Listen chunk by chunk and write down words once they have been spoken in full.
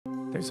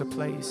There's a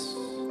place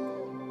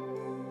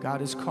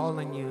God is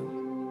calling you.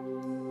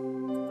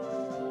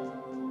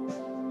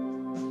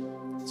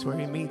 It's where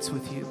He meets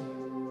with you.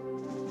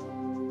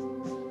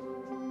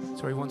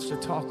 It's where He wants to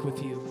talk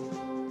with you.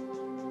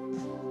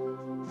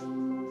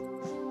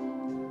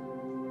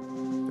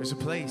 There's a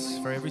place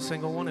for every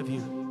single one of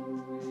you.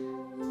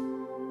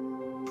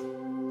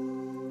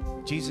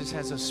 Jesus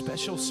has a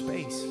special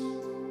space.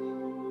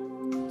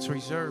 It's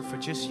reserved for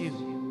just you.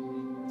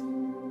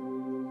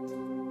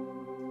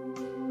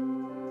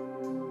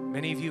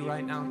 Many of you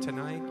right now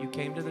tonight, you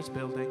came to this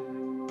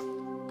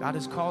building. God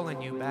is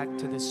calling you back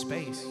to this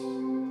space.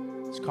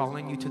 He's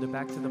calling you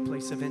back to the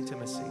place of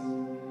intimacy.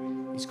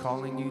 He's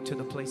calling you to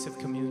the place of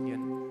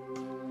communion.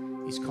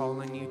 He's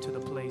calling you to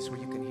the place where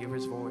you can hear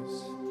His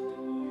voice.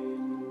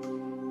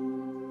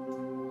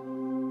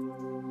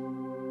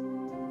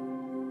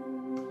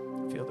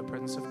 Feel the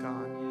presence of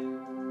God.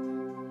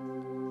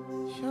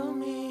 Show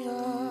me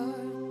your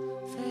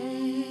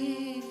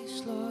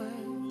face, Lord.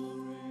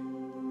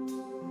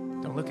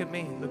 Don't look at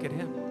me, look at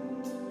Him.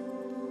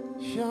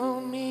 Show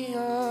me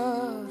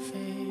your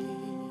face.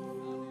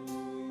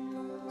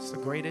 It's the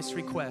greatest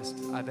request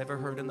I've ever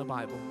heard in the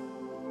Bible.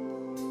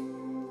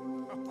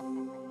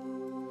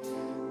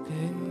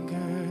 Then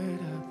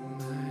gird up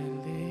my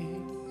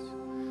legs,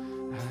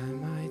 I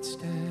might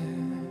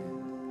stand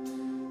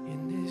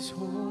in this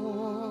holy.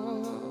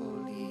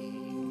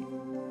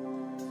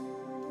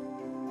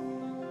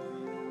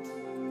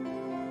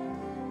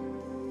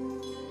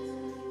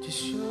 Just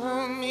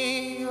show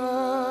me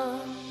your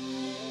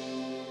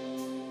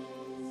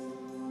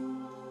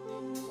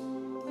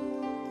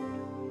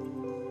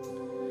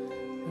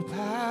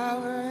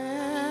power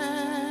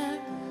and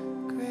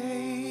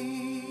grace.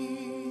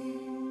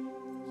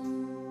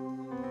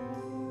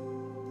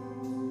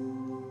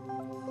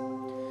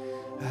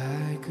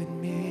 I could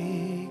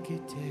make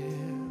it tell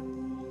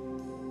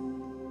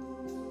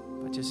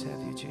if I just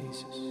have you,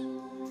 Jesus.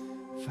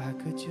 If I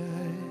could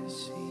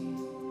just see.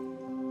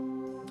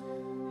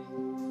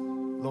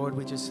 Lord,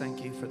 we just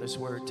thank you for this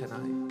word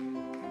tonight.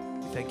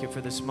 We thank you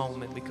for this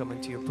moment. We come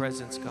into your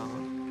presence, God.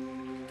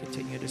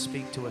 Continue to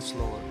speak to us,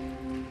 Lord.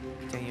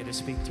 Continue to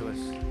speak to us.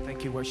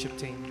 Thank you, worship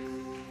team.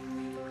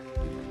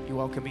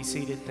 You all can be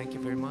seated. Thank you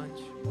very much.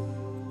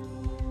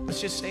 Let's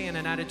just stay in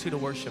an attitude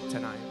of worship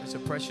tonight. There's a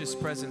precious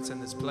presence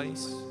in this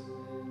place.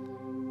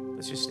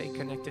 Let's just stay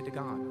connected to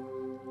God.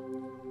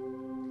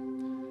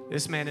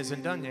 This man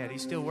isn't done yet.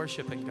 He's still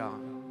worshiping God.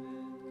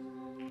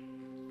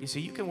 You see,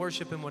 you can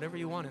worship Him whatever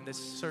you want in this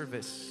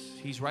service.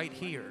 He's right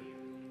here.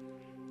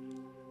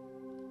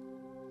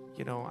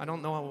 You know, I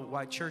don't know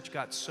why church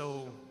got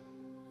so,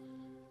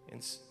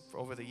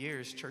 over the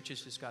years, church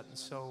has just gotten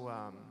so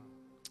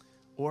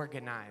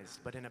organized,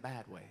 but in a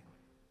bad way.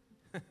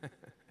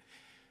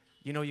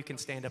 You know, you can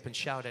stand up and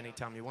shout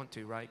anytime you want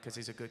to, right? Because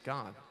He's a good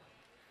God.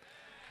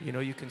 You know,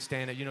 you can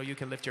stand, you know, you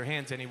can lift your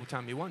hands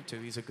anytime you want to.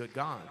 He's a good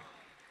God.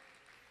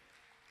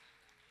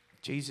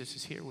 Jesus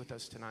is here with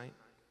us tonight.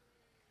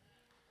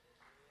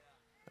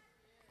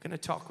 I'm going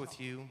to talk with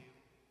you.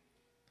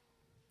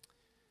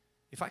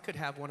 If I could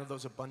have one of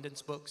those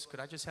abundance books, could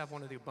I just have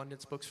one of the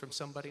abundance books from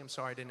somebody? I'm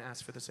sorry I didn't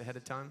ask for this ahead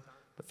of time,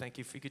 but thank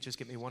you if you could just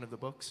give me one of the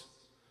books.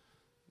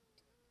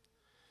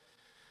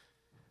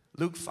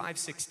 Luke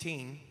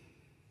 5:16.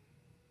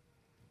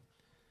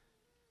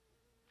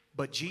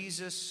 But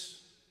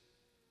Jesus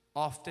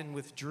often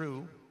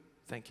withdrew,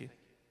 thank you,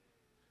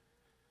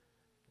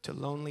 to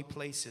lonely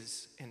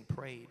places and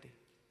prayed.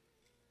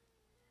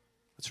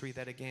 Let's read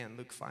that again,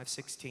 Luke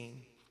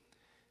 5:16.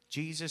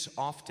 Jesus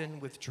often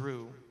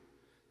withdrew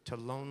to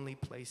lonely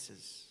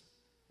places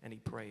and He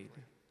prayed.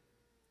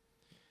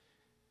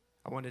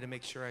 I wanted to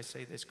make sure I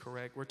say this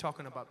correct. We're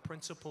talking about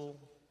principle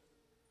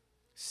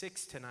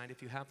 6 tonight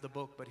if you have the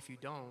book, but if you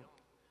don't,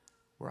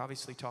 we're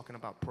obviously talking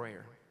about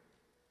prayer.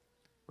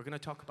 We're going to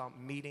talk about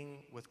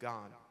meeting with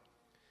God,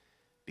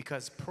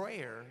 because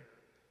prayer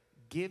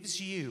gives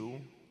you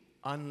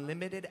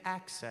unlimited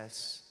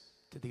access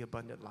to the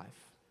abundant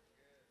life.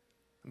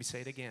 Let me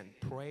say it again.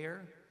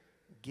 Prayer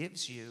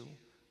gives you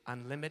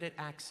unlimited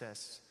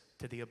access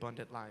to the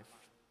abundant life.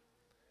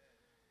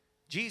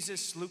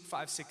 Jesus, Luke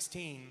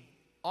 5:16,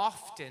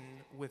 often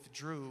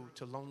withdrew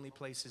to lonely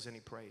places and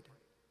He prayed.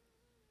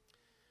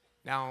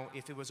 Now,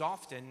 if it was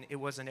often, it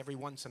wasn't every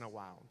once in a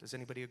while. Does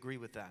anybody agree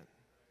with that?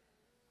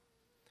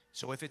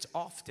 So if it's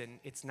often,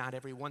 it's not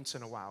every once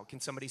in a while. Can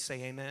somebody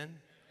say amen?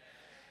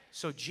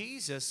 So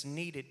Jesus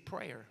needed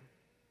prayer.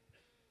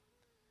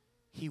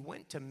 He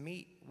went to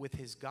meet with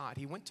His God.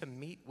 He went to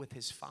meet with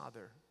His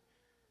Father.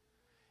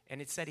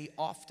 And it said He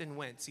often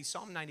went. See,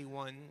 Psalm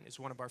 91 is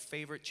one of our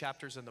favorite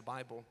chapters in the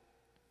Bible.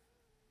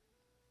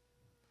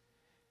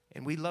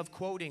 And we love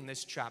quoting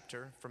this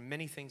chapter for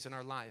many things in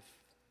our life.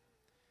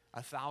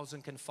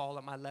 1,000 can fall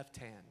at my left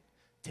hand,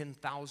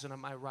 10,000 at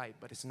my right,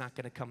 but it's not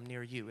going to come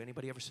near you.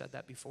 Anybody ever said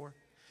that before?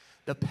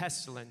 The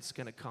pestilence is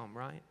going to come,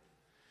 right?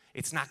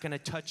 It's not going to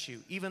touch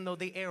you. Even though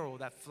the arrow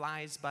that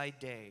flies by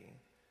day,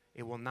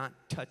 it will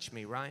not touch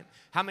me, right?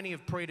 How many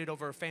have prayed it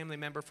over a family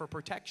member for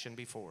protection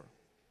before?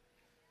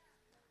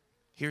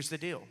 Here's the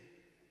deal.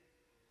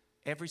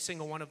 Every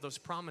single one of those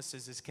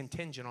promises is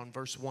contingent on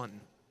verse 1.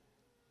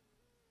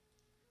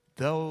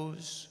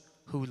 Those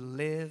who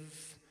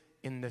live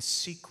in the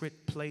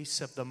secret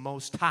place of the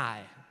Most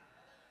High.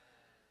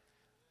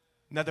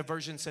 Another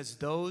version says,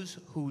 those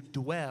who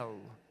dwell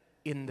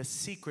in the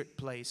secret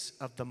place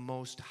of the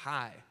Most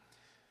High.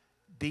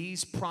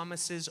 These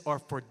promises are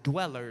for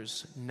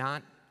dwellers,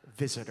 not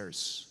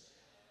visitors.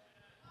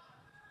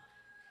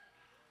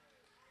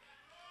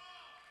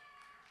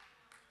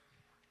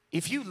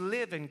 If you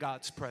live in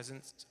God's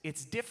presence,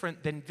 it's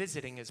different than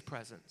visiting His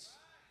presence.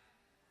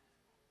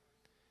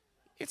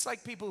 It's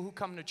like people who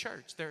come to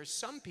church. There are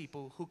some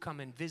people who come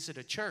and visit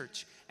a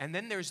church, and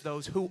then there's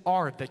those who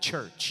are the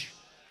church.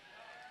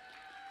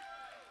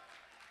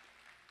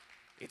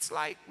 It's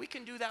like we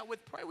can do that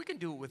with prayer. We can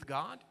do it with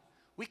God.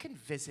 We can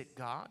visit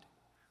God.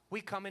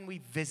 We come and we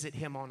visit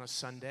Him on a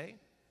Sunday.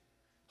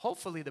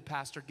 Hopefully the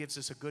pastor gives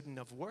us a good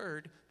enough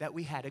word that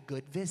we had a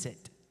good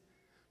visit.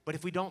 But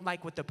if we don't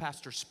like what the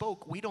pastor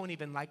spoke, we don't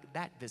even like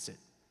that visit.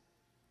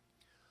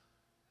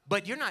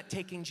 But you're not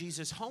taking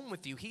Jesus home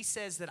with you. He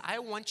says that I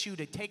want you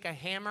to take a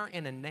hammer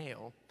and a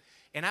nail,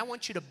 and I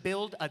want you to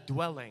build a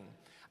dwelling.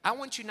 I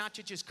want you not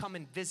to just come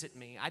and visit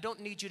me. I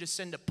don't need you to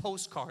send a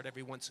postcard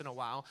every once in a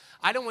while.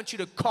 I don't want you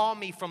to call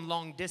me from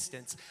long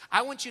distance.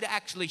 I want you to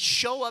actually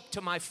show up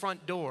to my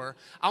front door.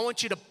 I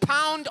want you to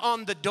pound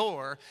on the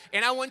door,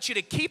 and I want you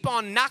to keep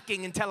on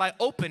knocking until I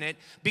open it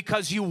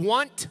because you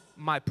want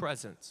my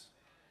presence.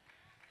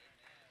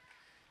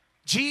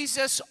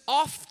 Jesus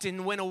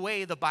often went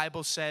away, the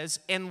Bible says,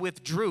 and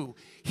withdrew.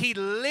 He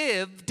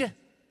lived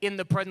in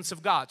the presence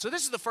of God. So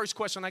this is the first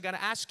question I got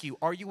to ask you.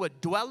 Are you a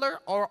dweller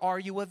or are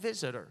you a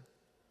visitor?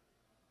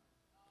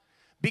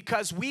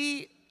 Because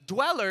we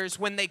dwellers,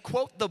 when they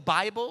quote the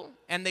Bible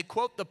and they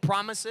quote the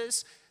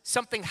promises,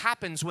 something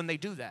happens when they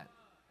do that.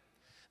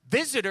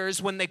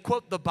 Visitors, when they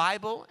quote the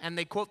Bible and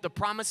they quote the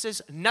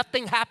promises,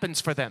 nothing happens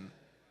for them.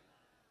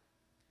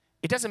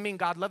 It doesn't mean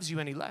God loves you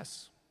any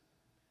less.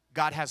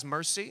 God has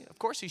mercy. Of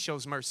course He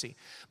shows mercy.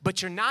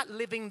 But you're not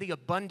living the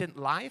abundant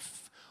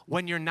life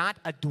when you're not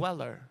a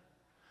dweller.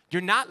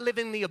 You're not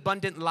living the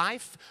abundant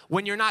life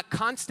when you're not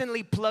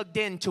constantly plugged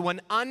into an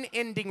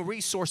unending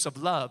resource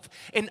of love,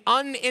 an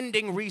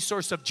unending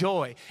resource of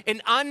joy,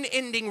 an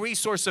unending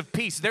resource of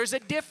peace. There's a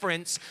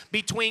difference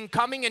between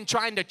coming and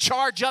trying to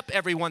charge up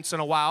every once in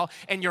a while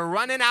and you're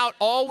running out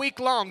all week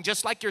long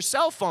just like your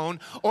cell phone,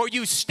 or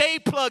you stay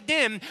plugged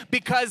in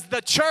because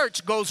the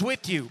church goes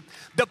with you.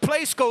 The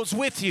place goes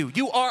with you.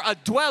 You are a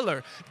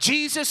dweller.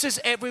 Jesus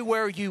is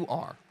everywhere you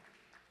are.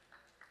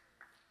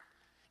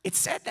 It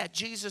said that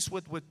Jesus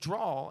would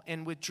withdraw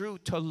and withdrew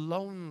to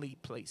lonely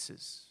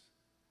places.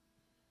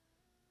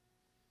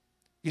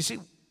 You see,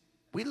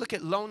 we look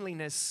at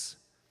loneliness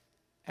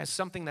as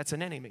something that's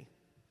an enemy.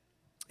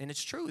 And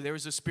it's true. There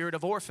is a spirit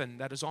of orphan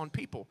that is on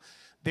people.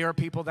 There are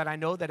people that I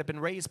know that have been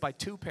raised by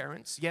two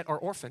parents, yet are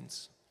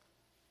orphans.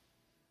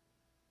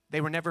 They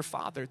were never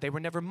fathered. They were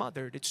never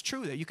mothered. It's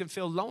true that you can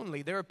feel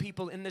lonely. There are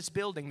people in this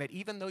building that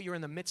even though you're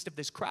in the midst of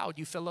this crowd,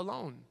 you feel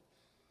alone.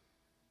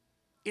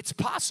 It's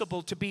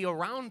possible to be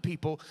around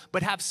people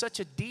but have such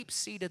a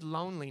deep-seated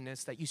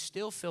loneliness that you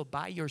still feel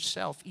by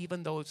yourself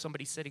even though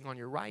somebody's sitting on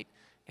your right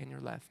and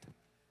your left.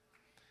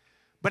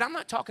 But I'm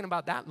not talking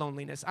about that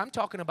loneliness. I'm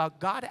talking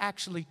about God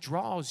actually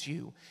draws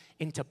you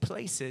into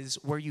places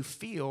where you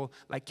feel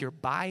like you're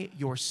by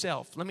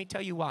yourself. Let me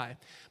tell you why.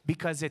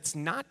 Because it's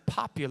not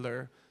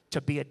popular to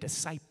be a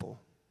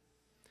disciple.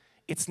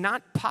 It's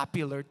not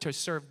popular to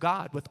serve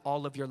God with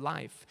all of your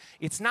life.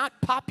 It's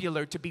not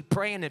popular to be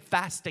praying and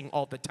fasting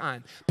all the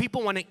time.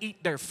 People want to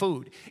eat their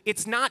food.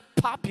 It's not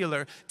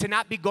popular to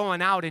not be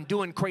going out and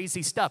doing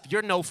crazy stuff.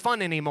 You're no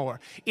fun anymore.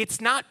 It's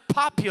not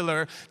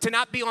popular to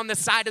not be on the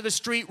side of the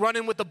street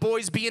running with the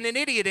boys being an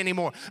idiot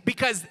anymore.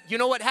 Because you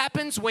know what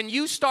happens? When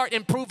you start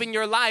improving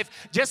your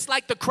life, just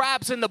like the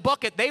crabs in the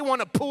bucket, they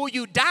want to pull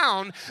you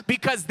down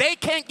because they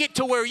can't get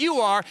to where you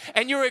are,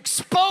 and you're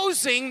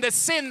exposing the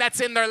sin that's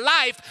in their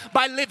life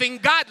by living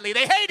godly.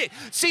 They hate it.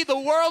 See, the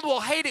world will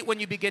hate it when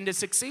you begin to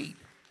succeed.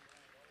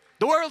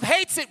 The world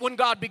hates it when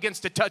God begins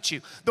to touch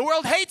you. The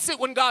world hates it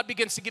when God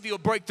begins to give you a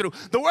breakthrough.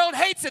 The world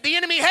hates it. The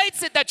enemy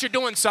hates it that you're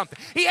doing something.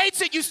 He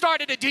hates it you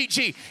started a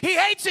DG. He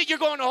hates it you're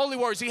going to Holy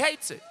Wars. He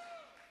hates it.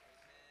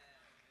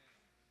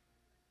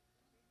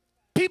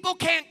 People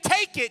can't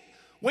take it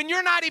when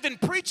you're not even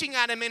preaching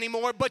at them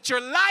anymore, but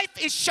your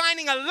life is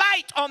shining a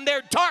light on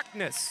their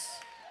darkness.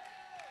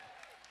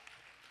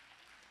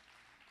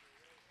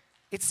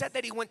 It said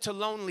that He went to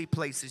lonely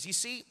places. You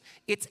see,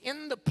 it's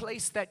in the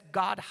place that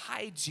God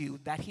hides you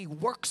that He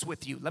works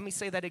with you. Let me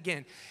say that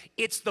again.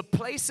 It's the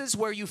places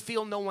where you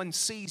feel no one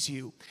sees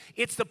you.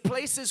 It's the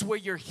places where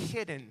you're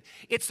hidden.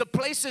 It's the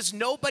places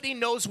nobody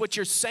knows what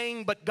you're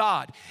saying but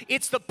God.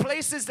 It's the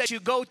places that you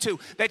go to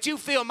that you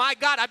feel, my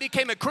God, I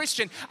became a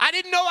Christian. I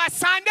didn't know I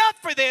signed up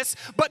for this,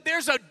 but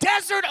there's a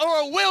desert or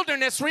a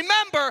wilderness.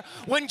 Remember,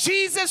 when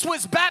Jesus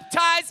was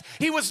baptized,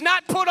 He was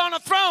not put on a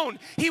throne.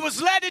 He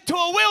was led into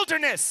a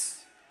wilderness.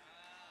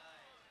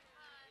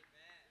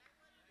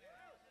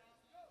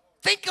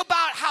 Think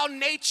about how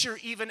nature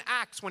even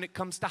acts when it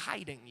comes to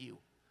hiding you.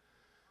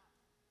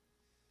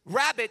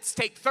 Rabbits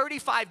take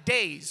 35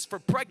 days for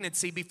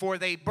pregnancy before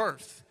they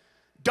birth.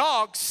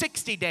 Dogs,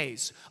 60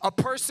 days. A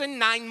person,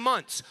 9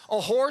 months. A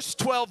horse,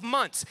 12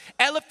 months.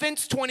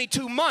 Elephants,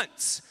 22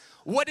 months.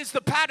 What is the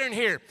pattern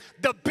here?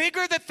 The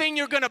bigger the thing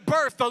you're going to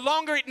birth, the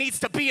longer it needs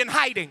to be in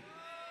hiding.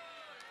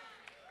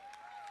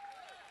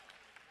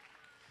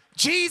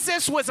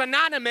 Jesus was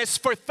anonymous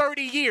for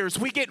 30 years.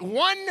 We get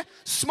one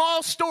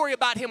small story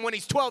about him when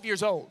he's 12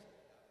 years old.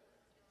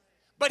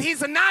 But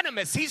he's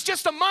anonymous. He's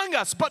just among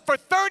us. But for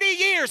 30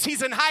 years,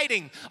 he's in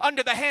hiding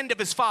under the hand of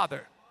his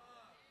Father.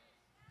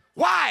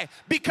 Why?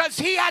 Because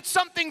he had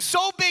something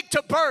so big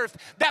to birth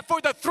that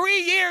for the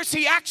 3 years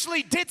he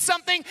actually did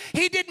something.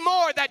 He did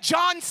more that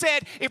John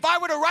said, if I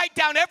were to write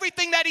down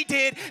everything that he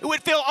did, it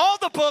would fill all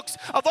the books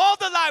of all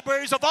the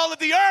libraries of all of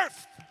the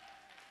earth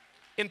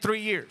in 3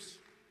 years.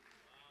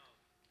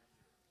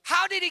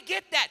 How did he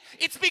get that?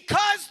 It's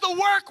because the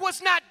work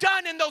was not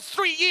done in those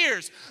 3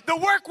 years. The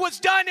work was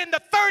done in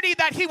the 30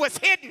 that he was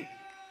hidden.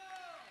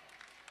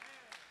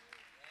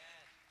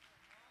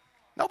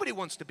 Nobody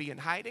wants to be in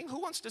hiding. Who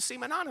wants to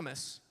seem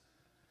anonymous?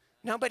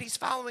 Nobody's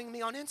following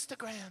me on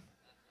Instagram.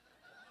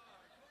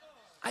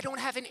 I don't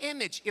have an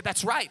image. Yeah,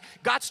 that's right.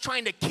 God's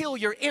trying to kill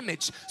your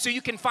image so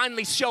you can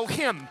finally show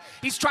him.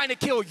 He's trying to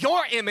kill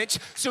your image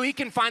so he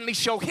can finally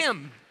show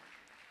him.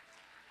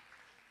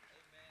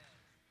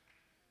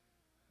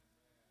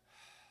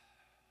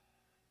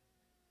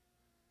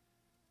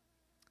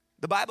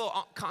 The Bible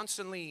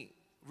constantly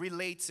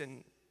relates,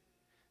 and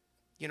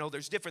you know,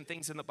 there's different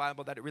things in the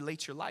Bible that it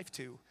relates your life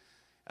to.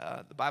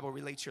 The Bible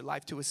relates your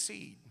life to a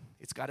seed.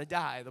 It's got to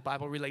die. The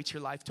Bible relates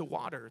your life to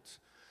water.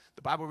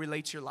 The Bible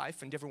relates your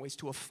life in different ways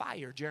to a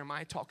fire.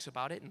 Jeremiah talks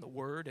about it in the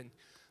Word, and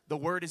the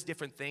Word is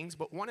different things.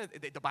 But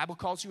the Bible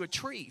calls you a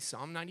tree,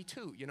 Psalm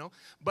 92, you know.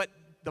 But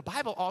the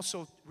Bible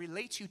also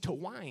relates you to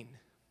wine.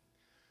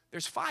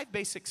 There's 5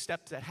 basic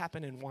steps that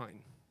happen in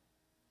wine.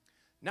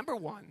 Number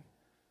 1,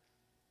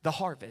 the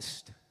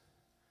harvest.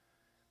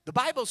 The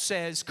Bible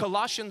says,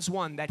 Colossians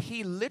 1, that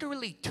he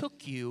literally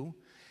took you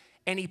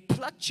and he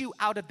plucked you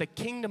out of the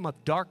kingdom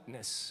of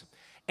darkness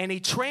and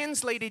he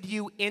translated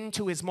you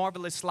into his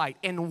marvelous light.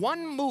 In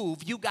one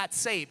move, you got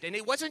saved. And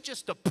it wasn't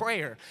just a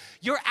prayer.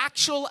 Your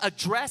actual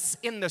address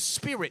in the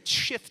spirit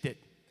shifted.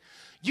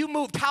 You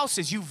moved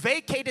houses. You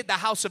vacated the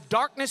house of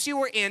darkness you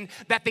were in,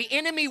 that the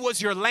enemy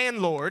was your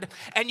landlord,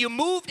 and you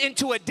moved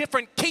into a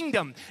different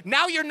kingdom.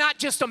 Now you're not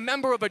just a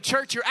member of a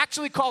church. You're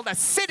actually called a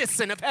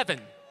citizen of heaven.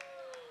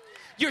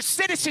 Your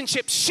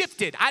citizenship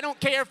shifted. I don't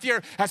care if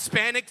you're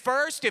Hispanic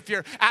first, if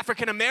you're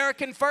African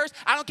American first.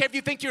 I don't care if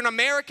you think you're an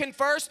American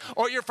first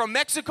or you're from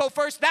Mexico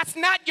first. That's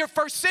not your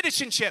first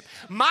citizenship.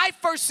 My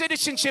first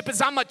citizenship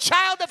is I'm a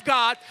child of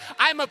God.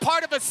 I'm a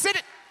part of a city.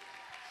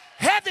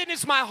 Heaven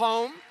is my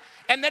home.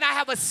 And then I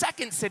have a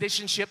second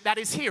citizenship that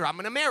is here. I'm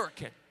an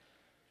American.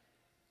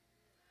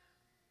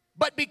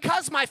 But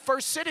because my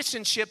first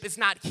citizenship is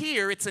not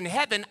here, it's in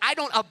heaven, I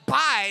don't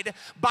abide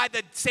by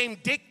the same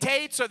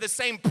dictates or the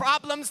same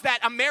problems that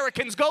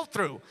Americans go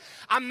through.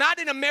 I'm not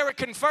an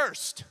American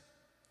first.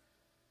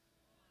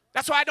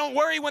 That's why I don't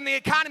worry when the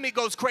economy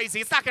goes crazy.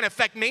 It's not going to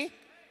affect me.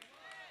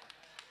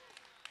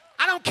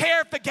 I don't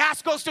care if the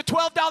gas goes to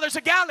 $12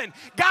 a gallon.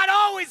 God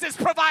always has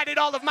provided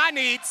all of my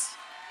needs.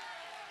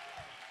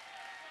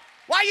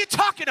 Why are you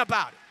talking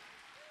about it?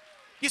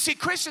 You see,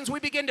 Christians, we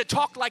begin to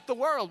talk like the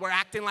world. We're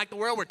acting like the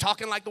world. We're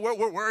talking like the world.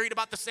 We're worried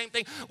about the same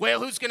thing. Well,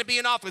 who's going to be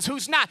in office?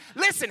 Who's not?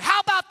 Listen, how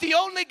about the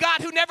only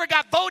God who never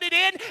got voted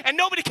in and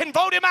nobody can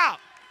vote him out?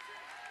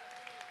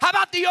 How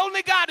about the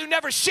only God who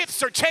never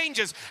shifts or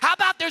changes? How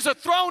about there's a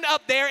throne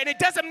up there and it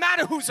doesn't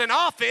matter who's in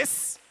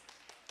office?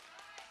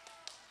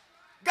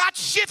 God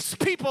shifts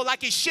people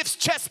like he shifts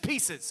chess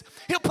pieces.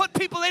 He'll put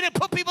people in and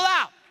put people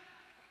out.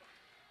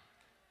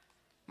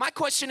 My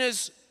question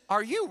is,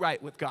 are you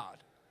right with God?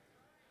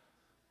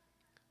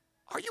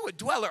 Are you a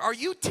dweller? Are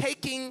you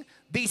taking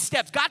these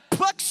steps? God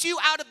plucks you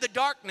out of the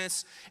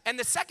darkness. And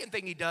the second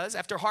thing he does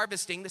after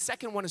harvesting, the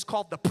second one is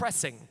called the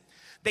pressing.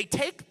 They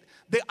take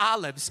the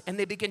olives and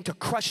they begin to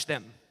crush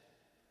them.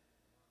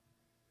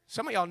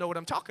 Some of y'all know what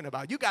I'm talking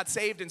about. You got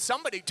saved and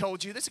somebody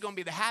told you this is going to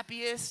be the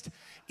happiest,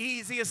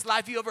 easiest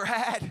life you ever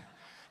had.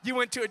 You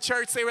went to a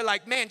church, they were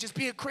like, man, just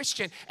be a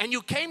Christian. And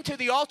you came to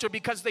the altar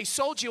because they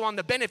sold you on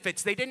the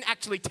benefits. They didn't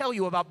actually tell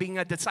you about being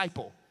a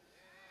disciple,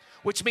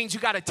 which means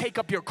you got to take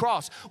up your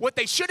cross. What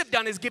they should have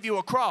done is give you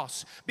a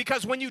cross,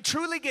 because when you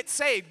truly get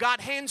saved, God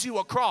hands you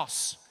a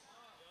cross.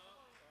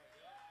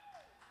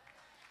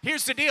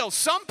 Here's the deal.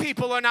 Some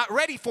people are not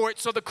ready for it,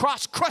 so the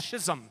cross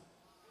crushes them.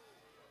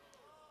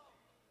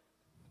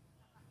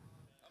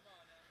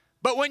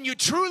 But when you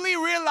truly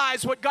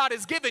realize what God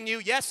has given you,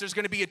 yes, there's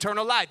going to be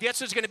eternal life. Yes,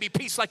 there's going to be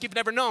peace like you've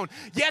never known.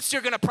 Yes,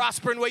 you're going to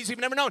prosper in ways you've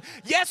never known.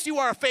 Yes, you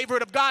are a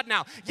favorite of God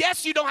now.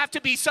 Yes, you don't have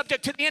to be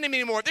subject to the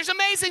enemy anymore. There's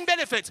amazing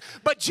benefits.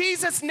 But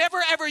Jesus never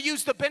ever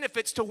used the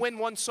benefits to win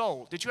one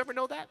soul. Did you ever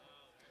know that?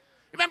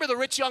 Remember the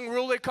rich young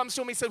ruler comes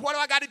to him, he says, what do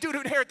I got to do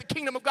to inherit the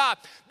kingdom of God?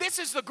 This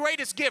is the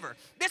greatest giver.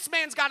 This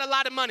man's got a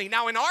lot of money.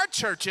 Now in our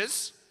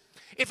churches,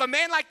 if a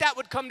man like that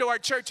would come to our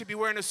church, he'd be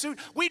wearing a suit,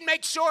 we'd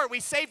make sure we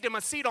saved him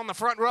a seat on the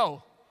front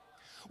row.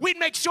 We'd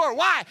make sure.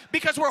 Why?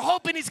 Because we're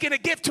hoping he's going to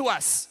give to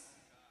us.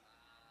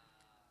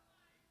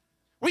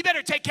 We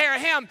better take care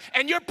of him.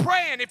 And you're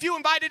praying, if you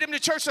invited him to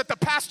church, that the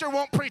pastor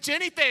won't preach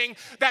anything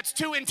that's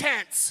too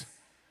intense.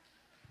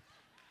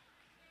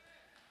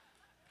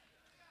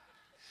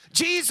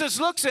 Jesus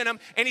looks at him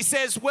and he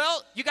says,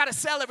 well, you got to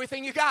sell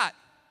everything you got.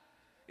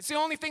 It's the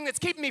only thing that's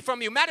keeping me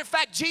from you. Matter of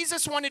fact,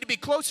 Jesus wanted to be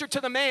closer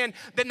to the man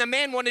than the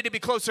man wanted to be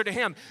closer to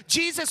him.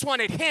 Jesus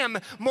wanted him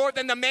more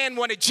than the man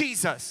wanted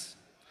Jesus.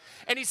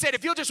 And he said,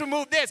 if you'll just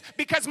remove this,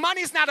 because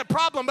money's not a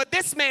problem, but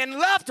this man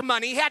loved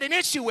money. He had an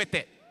issue with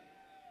it.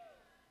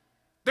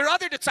 There are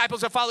other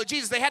disciples that followed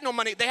Jesus. They had no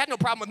money. They had no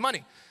problem with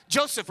money.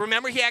 Joseph,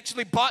 remember, he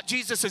actually bought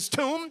Jesus'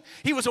 tomb.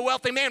 He was a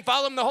wealthy man,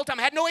 followed him the whole time,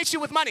 had no issue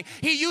with money.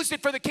 He used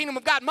it for the kingdom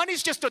of God.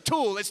 Money's just a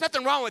tool. There's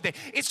nothing wrong with it.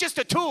 It's just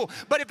a tool.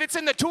 But if it's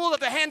in the tool of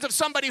the hands of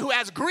somebody who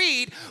has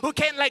greed, who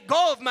can't let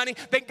go of money,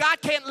 then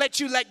God can't let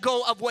you let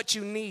go of what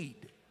you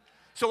need.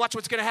 So watch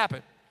what's going to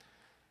happen.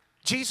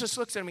 Jesus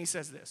looks at him, he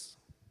says this.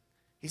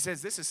 He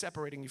says, this is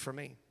separating you from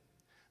me.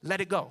 Let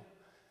it go.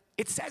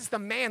 It says the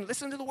man,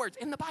 listen to the words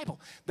in the Bible,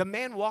 the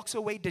man walks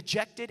away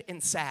dejected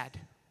and sad.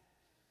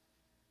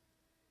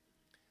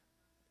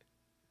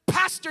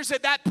 Pastors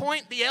at that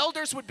point, the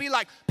elders would be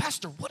like,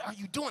 Pastor, what are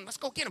you doing? Let's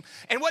go get him.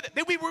 And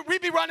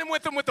we'd be running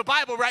with him with the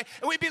Bible, right?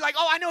 And we'd be like,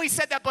 oh, I know he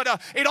said that, but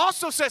it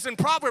also says in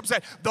Proverbs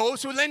that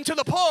those who lend to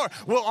the poor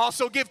will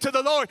also give to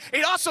the Lord.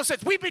 It also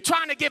says we'd be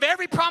trying to give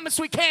every promise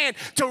we can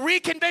to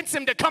reconvince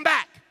him to come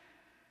back.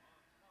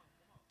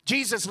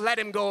 Jesus let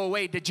him go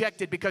away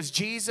dejected because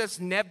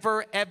Jesus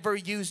never, ever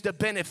used a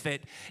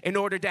benefit in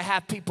order to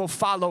have people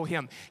follow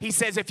him. He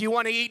says, if you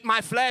want to eat my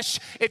flesh,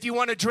 if you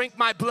want to drink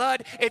my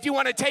blood, if you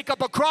want to take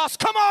up a cross,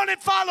 come on and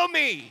follow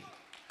me.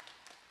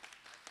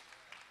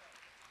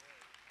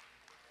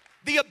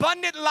 The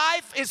abundant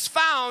life is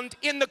found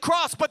in the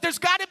cross, but there's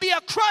got to be a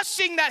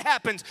crushing that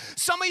happens.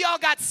 Some of y'all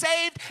got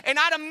saved and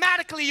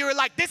automatically you were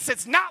like, this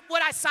is not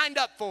what I signed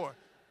up for.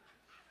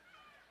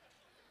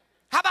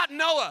 How about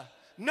Noah?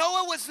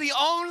 Noah was the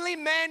only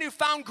man who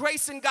found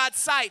grace in God's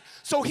sight,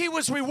 so he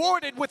was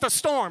rewarded with a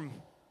storm.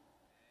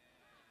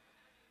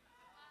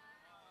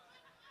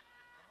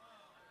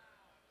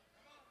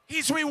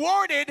 He's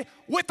rewarded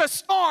with a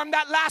storm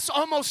that lasts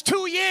almost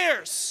 2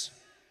 years.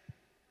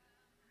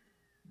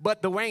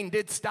 But the rain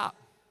did stop.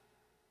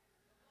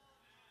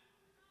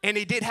 And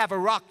he did have a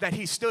rock that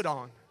he stood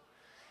on.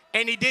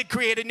 And he did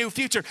create a new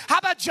future. How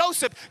about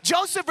Joseph?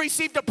 Joseph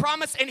received a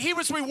promise and he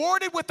was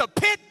rewarded with a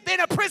pit,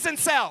 then a prison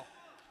cell.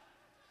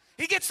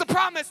 He gets the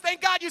promise, thank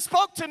God you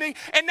spoke to me,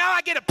 and now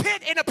I get a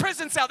pit in a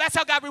prison cell. That's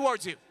how God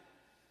rewards you.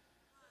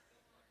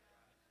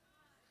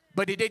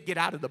 But he did get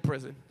out of the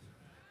prison.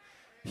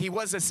 He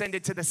was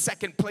ascended to the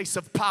second place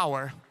of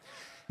power.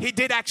 He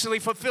did actually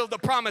fulfill the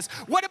promise.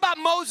 What about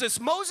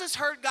Moses? Moses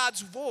heard God's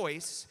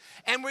voice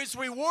and was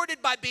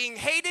rewarded by being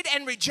hated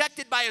and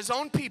rejected by his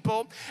own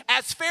people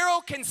as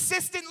Pharaoh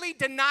consistently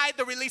denied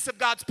the release of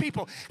God's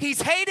people.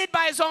 He's hated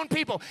by his own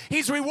people.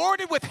 He's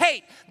rewarded with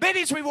hate. Then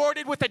he's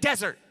rewarded with a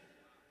desert.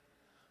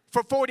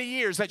 For 40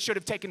 years, that should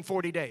have taken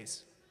 40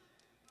 days.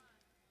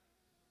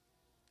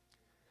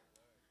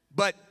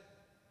 But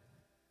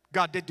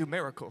God did do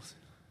miracles.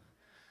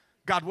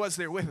 God was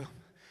there with him.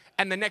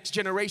 And the next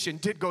generation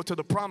did go to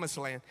the promised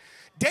land.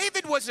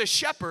 David was a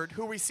shepherd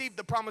who received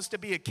the promise to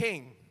be a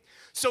king.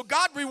 So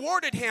God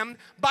rewarded him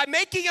by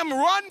making him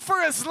run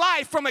for his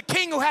life from a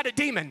king who had a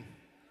demon.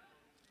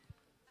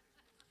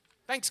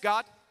 Thanks,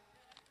 God.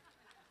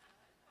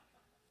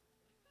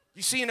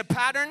 You see in a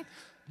pattern?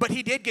 But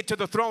he did get to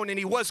the throne and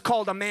he was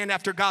called a man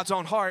after God's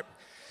own heart.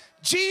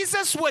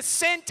 Jesus was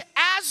sent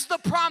as the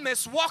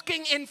promise,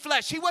 walking in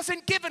flesh. He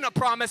wasn't given a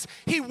promise,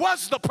 he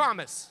was the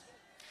promise.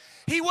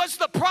 He was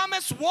the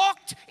promise,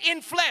 walked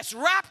in flesh,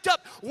 wrapped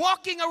up,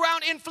 walking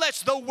around in flesh.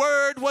 The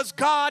Word was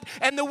God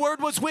and the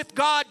Word was with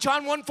God,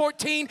 John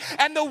 1:14,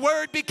 and the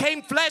Word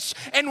became flesh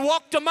and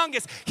walked among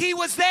us. He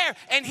was there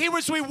and he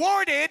was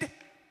rewarded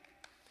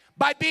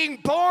by being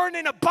born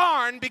in a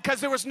barn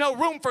because there was no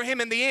room for him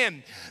in the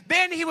inn.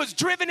 Then he was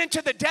driven into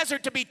the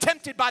desert to be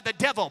tempted by the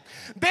devil.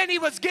 Then he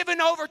was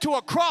given over to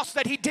a cross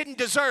that he didn't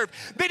deserve.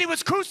 Then he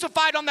was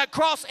crucified on that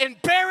cross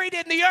and buried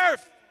in the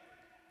earth.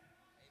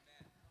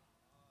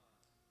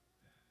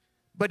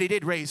 But he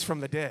did raise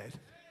from the dead.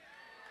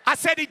 I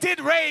said he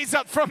did raise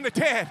up from the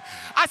dead.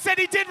 I said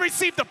he did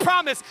receive the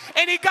promise.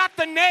 And he got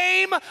the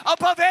name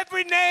above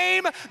every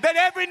name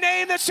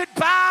that should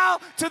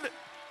bow to the...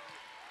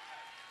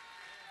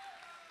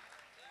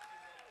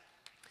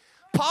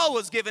 Paul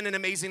was given an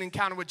amazing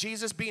encounter with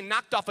Jesus, being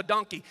knocked off a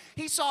donkey.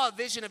 He saw a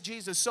vision of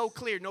Jesus so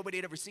clear, nobody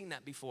had ever seen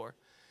that before.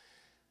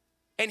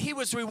 And he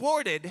was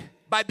rewarded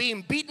by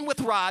being beaten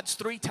with rods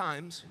 3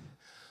 times,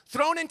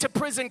 thrown into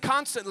prison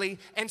constantly,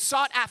 and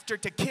sought after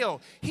to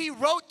kill. He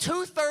wrote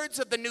 2/3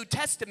 of the New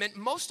Testament,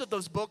 most of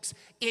those books,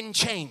 in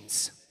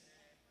chains.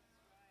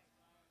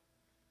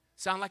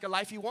 Sound like a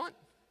life you want?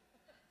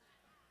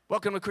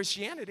 Welcome to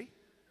Christianity.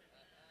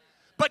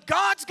 But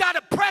God's got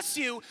to press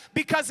you,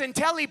 because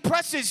until he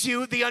presses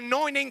you, the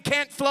anointing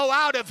can't flow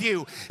out of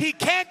you. He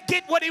can't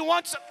get what he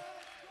wants.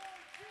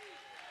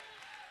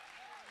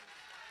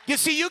 You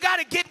see, you got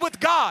to get with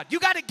God. You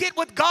got to get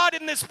with God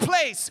in this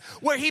place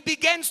where he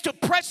begins to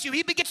press you.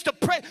 He begins to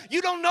press.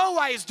 You don't know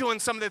why he's doing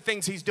some of the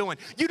things he's doing.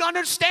 You don't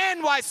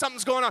understand why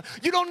something's going on.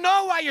 You don't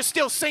know why you're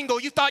still single.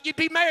 You thought you'd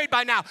be married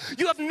by now.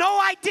 You have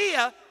no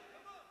idea.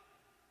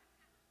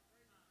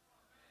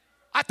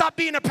 I thought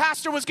being a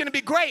pastor was going to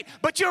be great,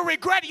 but you'll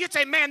regret it. You'd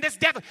say, man, this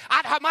devil,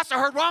 I must have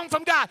heard wrong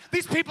from God.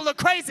 These people are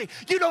crazy.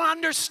 You don't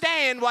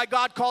understand why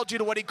God called you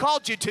to what he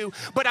called you to,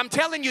 but I'm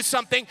telling you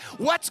something.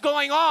 What's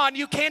going on,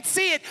 you can't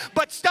see it,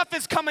 but stuff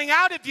is coming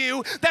out of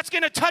you that's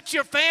going to touch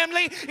your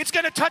family. It's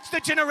going to touch the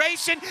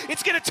generation.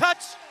 It's going to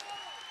touch.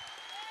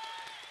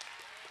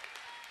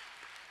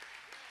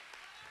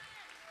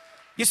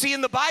 You see,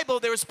 in the Bible,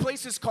 there's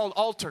places called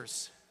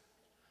altars.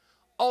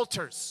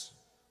 Altars.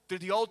 Through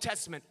the Old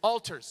Testament,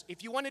 altars.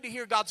 If you wanted to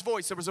hear God's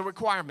voice, there was a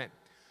requirement.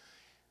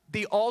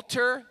 The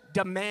altar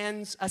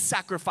demands a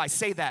sacrifice.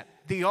 Say that.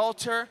 The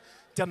altar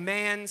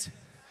demands,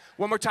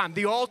 one more time.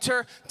 The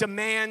altar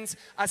demands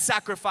a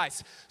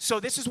sacrifice. So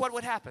this is what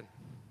would happen.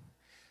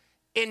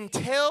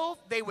 Until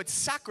they would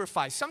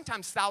sacrifice,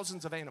 sometimes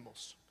thousands of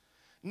animals.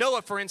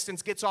 Noah, for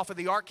instance, gets off of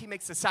the ark. He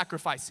makes a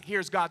sacrifice.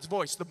 Here's God's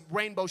voice. The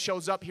rainbow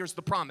shows up. Here's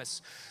the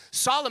promise.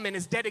 Solomon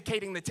is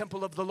dedicating the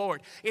temple of the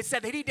Lord. It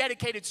said that he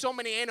dedicated so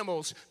many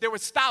animals. There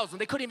was thousands.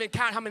 They couldn't even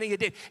count how many he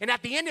did. And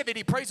at the end of it,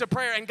 he prays a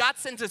prayer, and God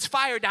sends his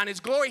fire down. His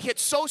glory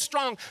hits so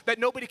strong that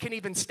nobody can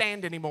even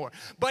stand anymore.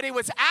 But it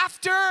was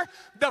after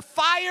the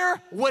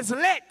fire was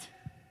lit.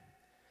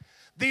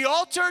 The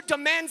altar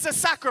demands a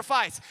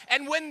sacrifice.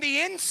 And when the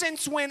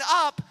incense went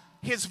up,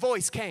 his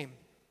voice came.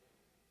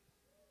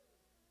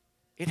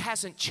 It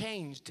hasn't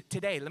changed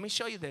today. Let me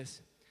show you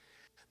this.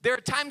 There are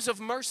times of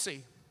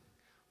mercy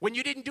when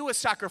you didn't do a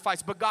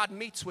sacrifice, but God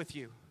meets with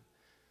you.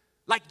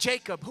 Like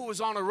Jacob, who was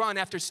on a run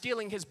after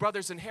stealing his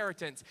brother's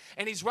inheritance.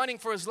 And he's running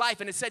for his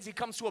life, and it says he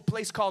comes to a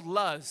place called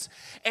Luz.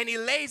 And he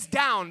lays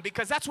down,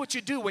 because that's what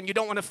you do when you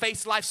don't want to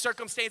face life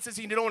circumstances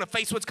and you don't want to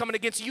face what's coming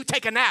against you. You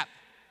take a nap.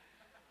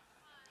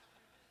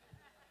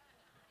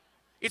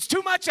 It's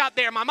too much out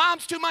there. My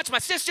mom's too much. My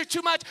sister's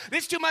too much.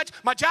 This too much.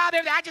 My job,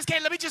 everything. I just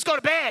can't. Let me just go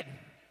to bed.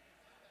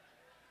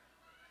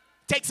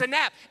 Takes a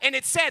nap. And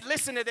it said,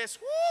 listen to this.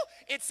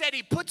 Woo, it said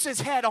he puts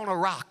his head on a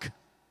rock.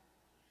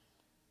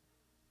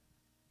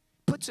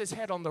 Puts his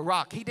head on the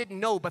rock. He didn't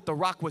know, but the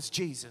rock was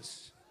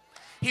Jesus.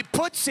 He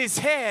puts his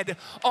head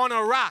on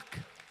a rock.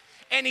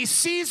 And he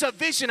sees a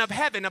vision of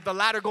heaven, of the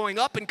ladder going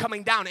up and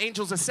coming down,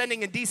 angels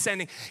ascending and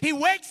descending. He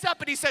wakes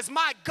up and he says,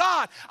 my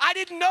God, I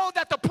didn't know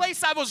that the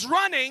place I was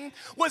running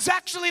was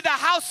actually the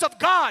house of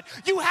God.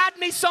 You had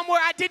me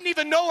somewhere I didn't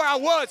even know where I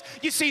was.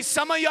 You see,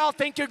 some of y'all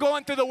think you're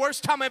going through the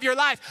worst time of your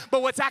life,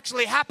 but what's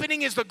actually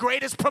happening is the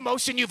greatest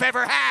promotion you've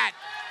ever had.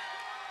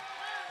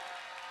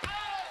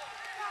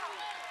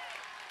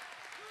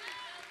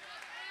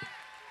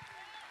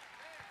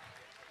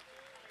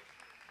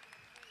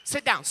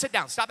 Sit down,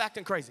 stop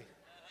acting crazy.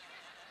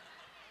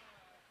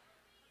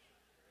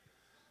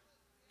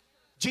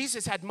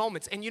 Jesus had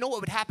moments, and you know what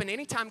would happen?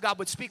 Anytime God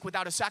would speak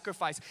without a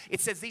sacrifice,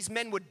 it says these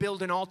men would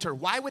build an altar.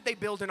 Why would they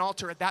build an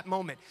altar at that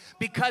moment?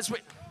 Because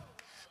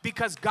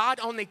God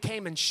only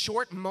came in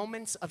short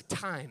moments of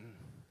time.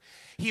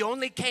 He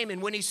only came,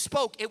 and when he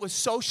spoke, it was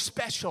so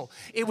special.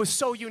 It was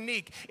so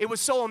unique. It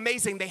was so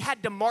amazing. They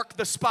had to mark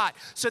the spot.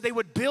 So they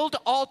would build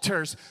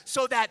altars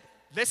so that,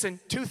 listen,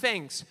 two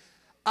things.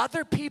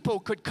 Other people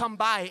could come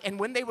by, and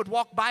when they would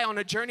walk by on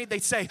a journey,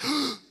 they'd say,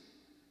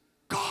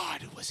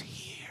 God was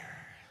here.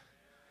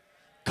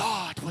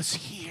 God was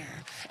here.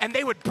 And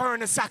they would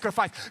burn a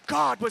sacrifice.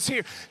 God was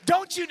here.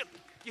 Don't you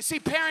see,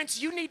 parents,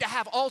 you need to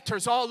have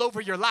altars all over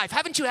your life.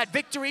 Haven't you had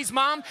victories,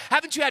 Mom?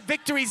 Haven't you had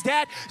victories,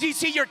 Dad? Do you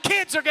see, your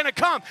kids are going to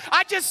come.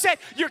 I just said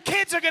your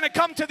kids are going to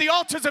come to the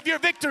altars of your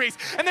victories.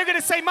 And they're going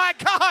to say, my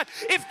God,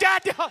 if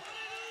Dad...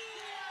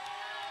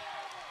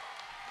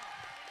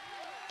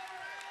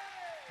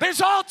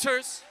 There's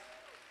altars.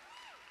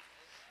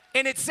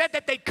 And it said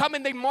that they'd come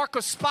and they'd mark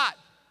a spot.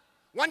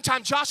 One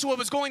time Joshua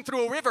was going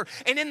through a river,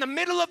 and in the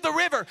middle of the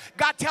river,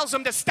 God tells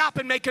him to stop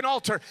and make an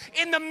altar.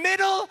 In the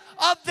middle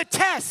of the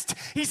test,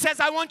 he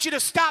says, I want you to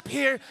stop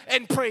here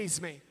and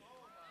praise me.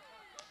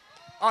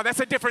 Oh,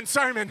 that's a different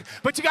sermon.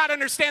 But you got to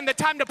understand, the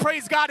time to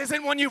praise God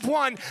isn't when you've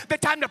won. The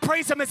time to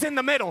praise him is in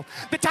the middle.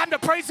 The time to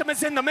praise him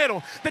is in the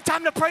middle. The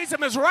time to praise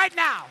him is right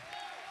now.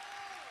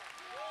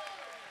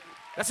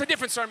 That's a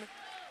different sermon.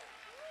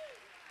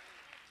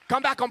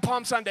 Come back on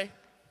Palm Sunday.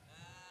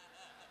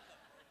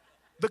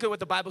 Look at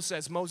what the Bible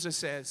says. Moses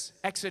says,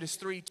 Exodus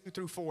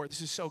 3:2-4. This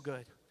is so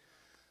good.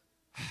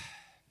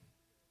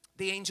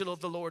 The angel of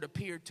the Lord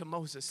appeared to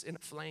Moses in a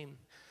flame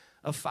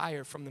of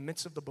fire from the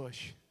midst of the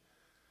bush.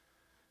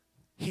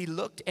 He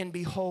looked, and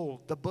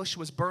behold, the bush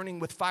was burning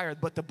with fire,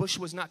 but the bush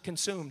was not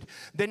consumed.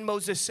 Then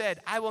Moses said,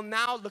 I will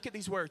now, look at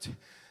these words,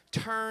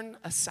 turn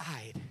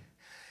aside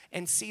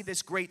and see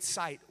this great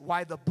sight,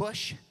 why the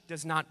bush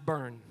does not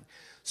burn.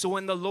 So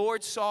when the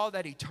Lord saw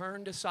that he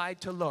turned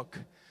aside to look,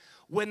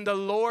 when the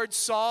Lord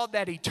saw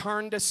that he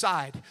turned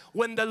aside,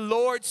 when the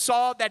Lord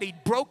saw that he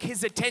broke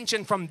his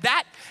attention from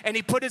that and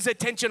he put his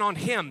attention on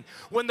him,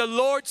 when the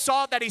Lord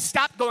saw that he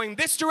stopped going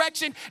this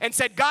direction and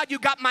said, God, you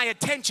got my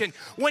attention,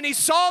 when he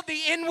saw the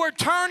inward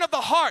turn of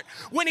the heart,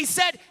 when he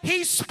said,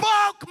 he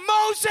spoke,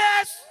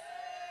 Moses.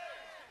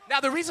 Now,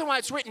 the reason why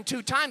it's written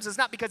 2 times is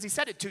not because he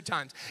said it 2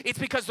 times. It's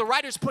because the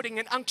writer's putting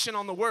an unction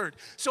on the word.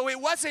 So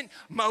it wasn't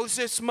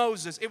Moses,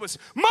 Moses. It was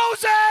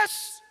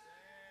Moses.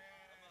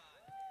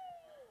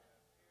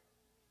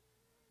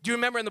 Do you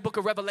remember in the book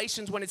of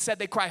Revelations when it said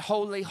they cry,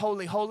 holy,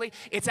 holy, holy?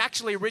 It's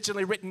actually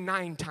originally written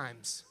 9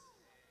 times.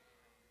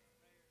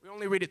 We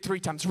only read it 3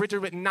 times. It's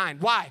originally written 9.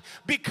 Why?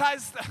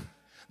 Because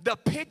the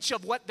pitch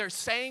of what they're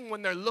saying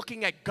when they're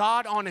looking at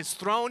God on his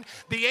throne,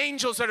 the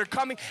angels that are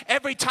coming,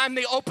 every time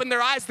they open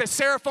their eyes, the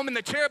seraphim and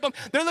the cherubim,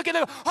 they're looking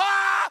at them,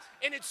 ah!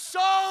 And it's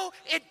so,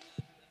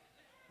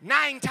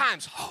 9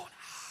 times. Holy.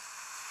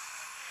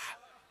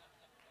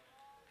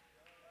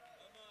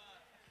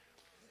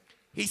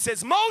 He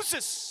says,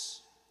 Moses.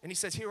 And he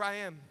says, here I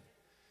am.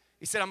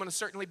 He said, I'm going to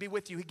certainly be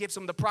with you. He gives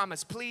them the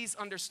promise. Please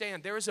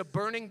understand, there is a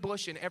burning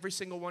bush in every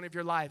single one of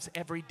your lives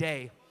every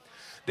day.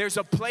 There's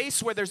a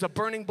place where there's a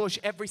burning bush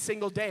every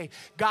single day.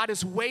 God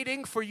is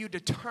waiting for you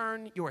to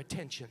turn your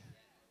attention.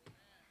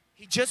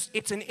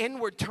 It's an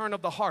inward turn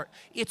of the heart.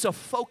 It's a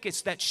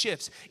focus that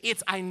shifts.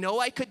 It's, I know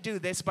I could do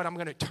this, but I'm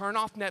going to turn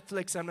off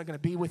Netflix and I'm going to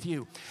be with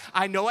you.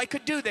 I know I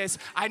could do this.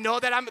 I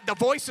know that the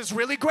voice is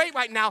really great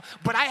right now,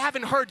 but I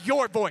haven't heard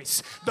your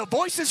voice. The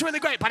voice is really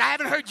great, but I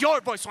haven't heard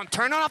your voice. So I'm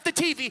turning off the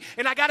TV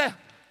and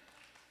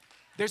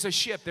there's a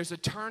shift. There's a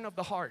turn of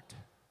the heart.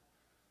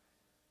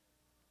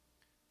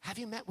 Have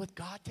you met with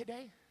God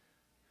today?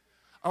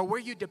 Or were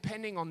you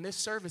depending on this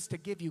service to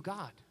give you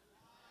God?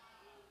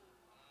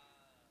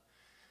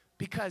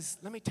 Because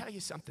let me tell you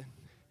something.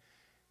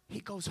 He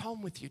goes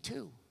home with you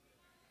too.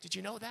 Did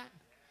you know that?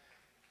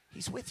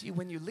 He's with you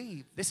when you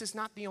leave. This is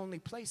not the only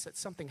place that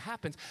something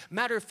happens.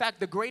 Matter of fact,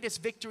 the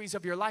greatest victories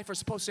of your life are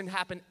supposed to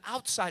happen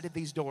outside of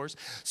these doors,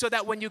 so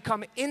that when you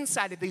come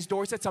inside of these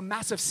doors, it's a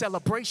massive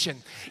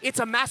celebration. It's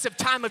a massive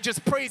time of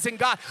just praising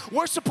God.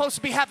 We're supposed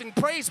to be having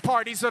praise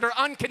parties that are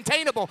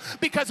uncontainable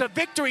because of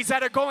victories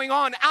that are going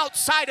on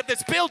outside of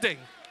this building.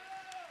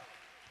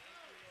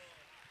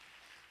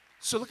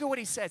 So look at what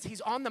he says.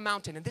 He's on the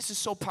mountain, and this is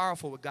so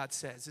powerful what God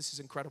says. This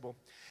is incredible.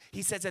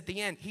 He says at the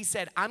end, he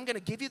said, I'm going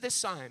to give you this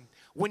sign.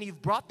 When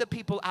you've brought the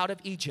people out of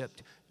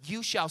Egypt,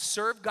 you shall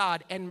serve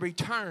God and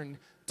return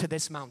to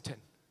this mountain.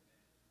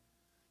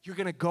 You're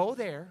going to go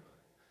there,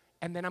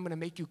 and then I'm going to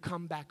make you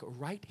come back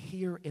right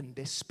here in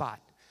this spot.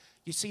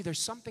 You see, there's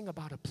something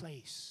about a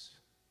place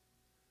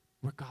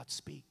where God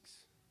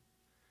speaks.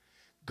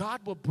 God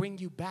will bring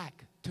you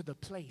back to the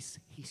place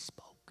he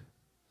spoke.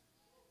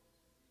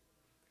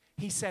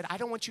 He said, I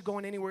don't want you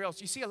going anywhere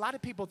else. You see, a lot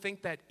of people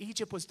think that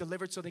Egypt was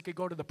delivered so they could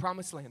go to the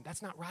promised land.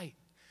 That's not right.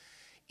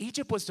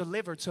 Egypt was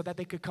delivered so that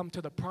they could come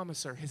to the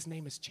promiser. His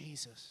name is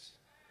Jesus.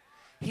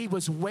 He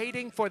was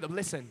waiting for them.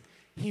 Listen,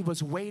 he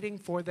was waiting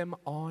for them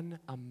on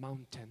a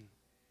mountain.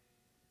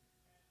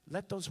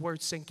 Let those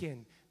words sink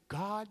in.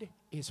 God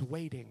is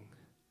waiting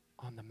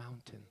on the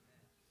mountain.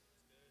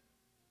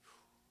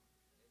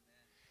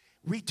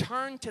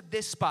 Return to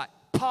this spot.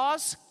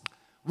 Pause.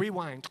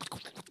 Rewind.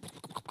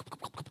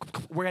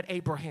 We're at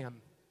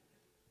Abraham.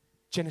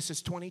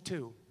 Genesis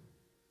 22.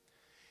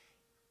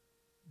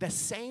 The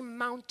same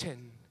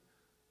mountain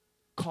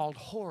called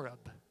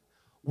Horeb,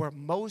 where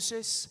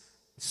Moses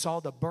saw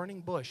the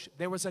burning bush.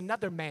 There was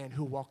another man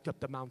who walked up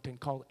the mountain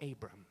called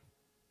Abram.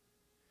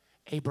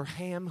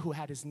 Abraham, who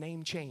had his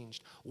name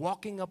changed,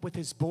 walking up with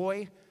his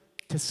boy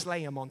to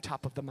slay him on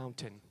top of the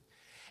mountain.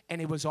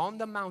 And it was on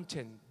the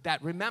mountain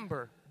that,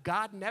 remember,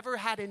 God never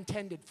had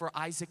intended for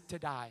Isaac to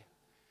die.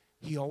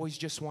 He always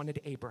just wanted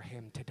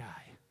Abraham to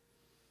die.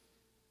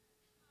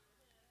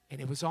 And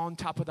it was on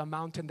top of the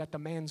mountain that the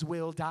man's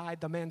will died,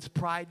 the man's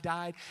pride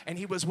died, and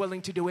he was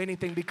willing to do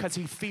anything because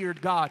he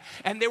feared God.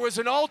 And there was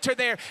an altar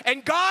there,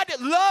 and God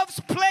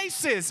loves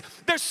places.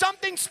 There's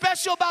something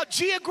special about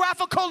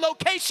geographical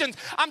locations.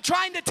 I'm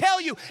trying to tell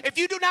you, if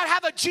you do not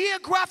have a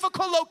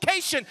geographical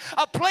location,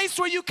 a place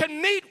where you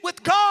can meet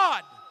with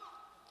God,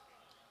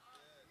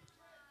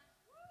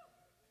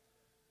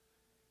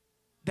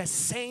 the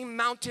same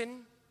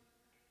mountain,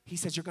 he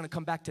says, you're going to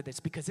come back to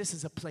this because this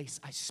is a place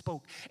I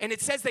spoke. And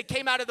it says they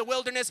came out of the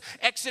wilderness.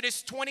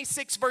 Exodus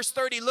 26 verse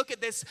 30. Look at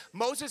this.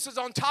 Moses is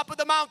on top of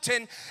the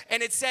mountain.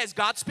 And it says,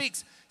 God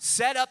speaks,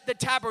 set up the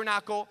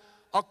tabernacle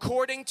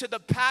according to the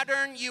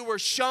pattern you were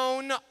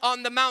shown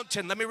on the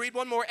mountain. Let me read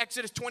one more.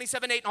 Exodus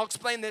 27:8. And I'll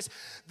explain this.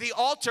 The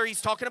altar,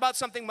 he's talking about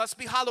something, must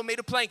be hollow, made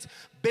of planks.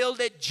 Build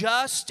it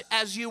just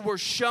as you were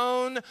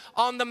shown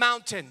on the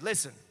mountain.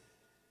 Listen.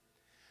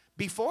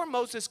 Before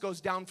Moses goes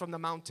down from the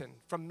mountain,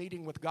 from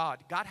meeting with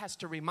God, God has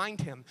to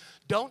remind him,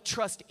 don't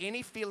trust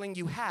any feeling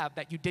you have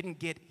that you didn't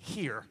get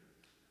here.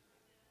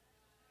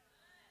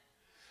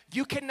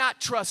 You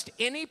cannot trust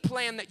any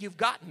plan that you've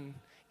gotten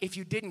if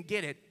you didn't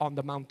get it on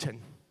the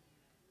mountain.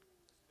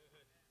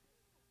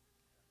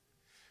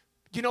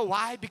 You know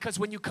why? Because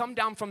when you come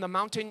down from the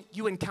mountain,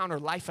 you encounter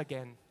life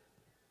again.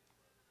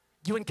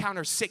 You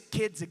encounter sick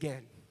kids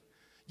again.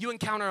 You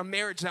encounter a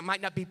marriage that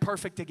might not be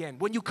perfect again.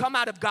 When you come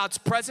out of God's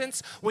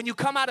presence, when you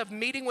come out of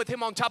meeting with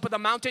Him on top of the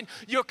mountain,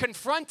 you're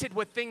confronted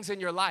with things in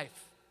your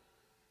life.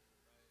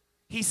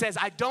 He says,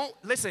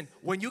 listen,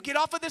 when you get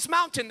off of this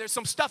mountain, there's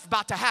some stuff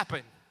about to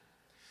happen.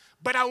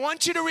 But I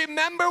want you to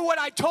remember what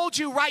I told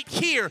you right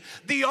here.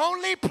 The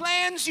only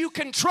plans you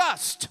can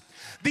trust,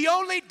 the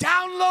only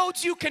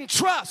downloads you can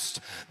trust,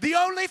 the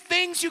only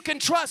things you can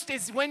trust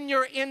is when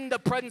you're in the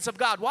presence of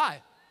God.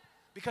 Why?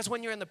 Because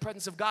when you're in the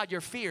presence of God,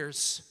 your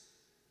fears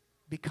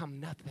become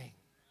nothing.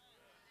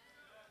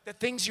 The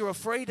things you're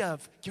afraid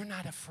of, you're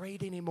not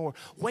afraid anymore.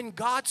 When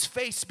God's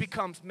face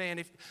becomes,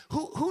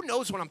 who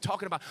knows what I'm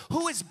talking about?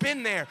 Who has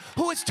been there?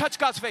 Who has touched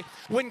God's face?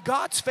 When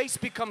God's face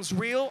becomes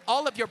real,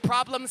 all of your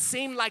problems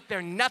seem like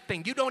they're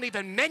nothing. You don't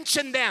even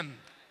mention them.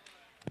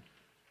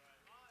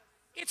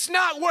 It's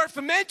not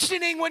worth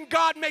mentioning when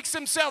God makes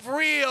Himself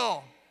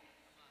real.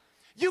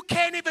 You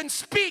can't even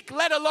speak,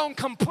 let alone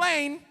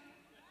complain.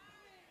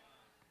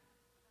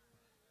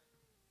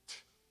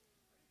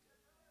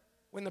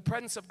 When the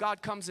presence of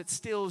God comes, it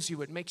stills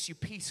you. It makes you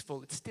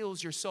peaceful. It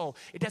stills your soul.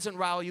 It doesn't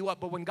rile you up.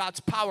 But when God's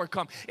power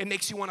comes, it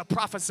makes you want to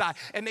prophesy.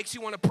 It makes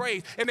you want to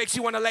praise. It makes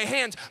you want to lay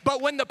hands.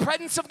 But when the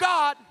presence of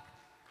God,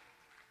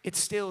 it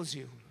stills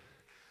you.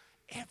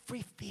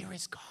 Every fear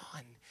is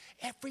gone.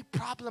 Every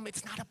problem,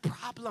 it's not a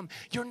problem.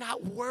 You're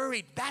not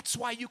worried. That's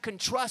why you can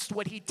trust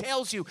what He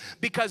tells you.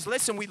 Because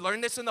listen, we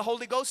learned this in the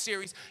Holy Ghost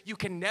series. You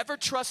can never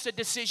trust a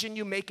decision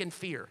you make in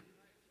fear.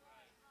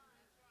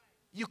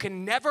 You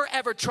can never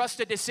ever trust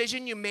a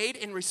decision you made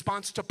in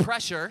response to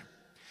pressure.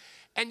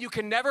 And you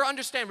can never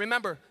understand.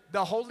 Remember,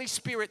 the Holy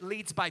Spirit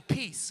leads by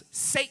peace.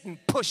 Satan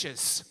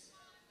pushes.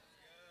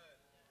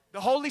 The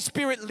Holy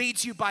Spirit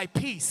leads you by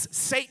peace.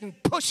 Satan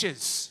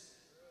pushes.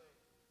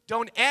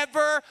 Don't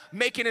ever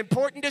make an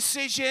important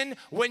decision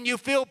when you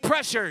feel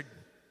pressured.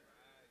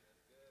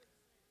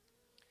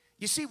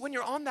 You see, when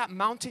you're on that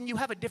mountain, you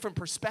have a different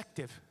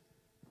perspective.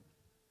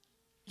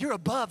 You're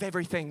above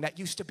everything that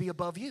used to be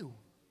above you.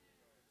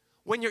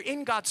 When you're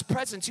in God's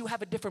presence, you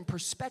have a different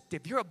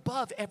perspective. You're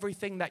above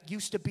everything that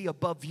used to be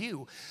above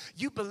you.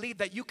 You believe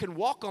that you can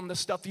walk on the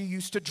stuff you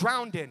used to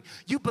drown in.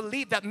 You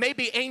believe that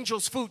maybe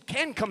angels' food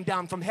can come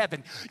down from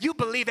heaven. You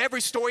believe every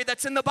story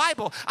that's in the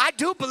Bible. I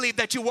do believe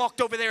that you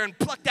walked over there and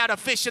plucked out a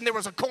fish and there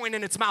was a coin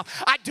in its mouth.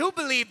 I do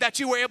believe that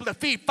you were able to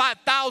feed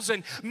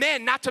 5,000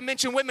 men, not to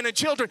mention women and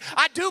children.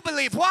 I do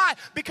believe. Why?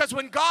 Because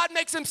when God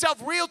makes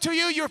Himself real to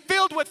you, you're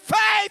filled with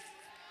faith.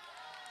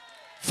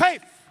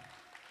 Faith.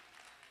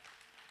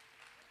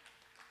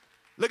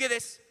 Look at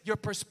this. Your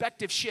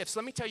perspective shifts.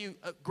 Let me tell you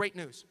great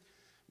news.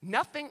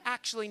 Nothing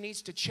actually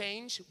needs to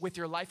change with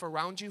your life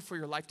around you for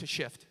your life to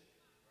shift.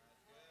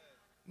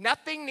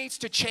 Nothing needs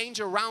to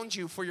change around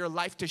you for your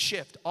life to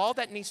shift. All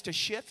that needs to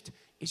shift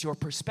is your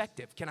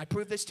perspective. Can I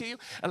prove this to you?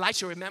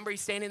 Elisha, remember,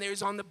 he's standing there,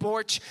 he's on the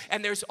porch,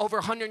 and there's over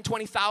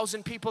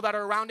 120,000 people that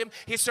are around him.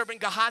 His servant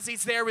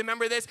Gehazi's there.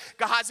 Remember this?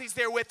 Gehazi's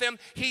there with him.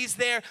 He's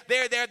there.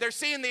 They're there. They're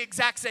seeing the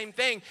exact same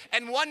thing.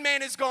 And one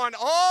man is going,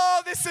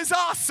 oh, this is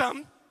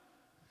awesome.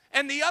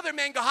 And the other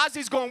man,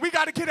 Gehazi's going, we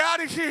got to get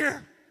out of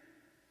here.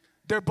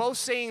 They're both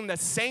seeing the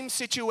same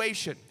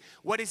situation.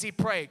 What does he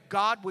pray?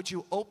 God, would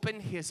you open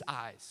his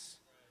eyes?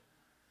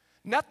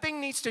 Nothing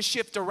needs to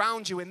shift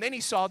around you. And then he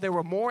saw there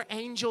were more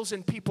angels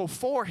and people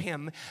for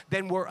him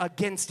than were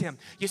against him.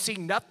 You see,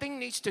 nothing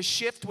needs to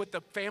shift with the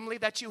family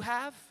that you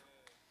have.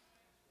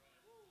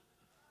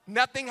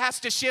 Nothing has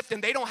to shift,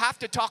 and they don't have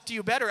to talk to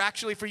you better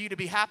actually for you to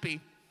be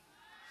happy.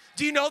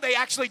 Do you know they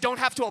actually don't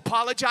have to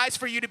apologize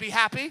for you to be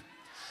happy?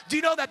 Do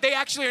you know that they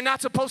actually are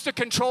not supposed to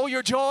control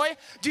your joy?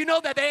 Do you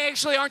know that they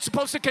actually aren't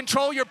supposed to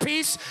control your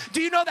peace?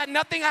 Do you know that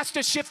nothing has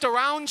to shift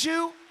around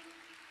you?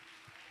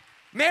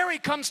 Mary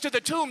comes to the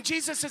tomb.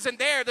 Jesus isn't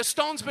there. The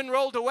stone's been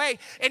rolled away.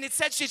 And it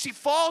says she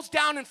falls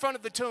down in front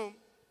of the tomb.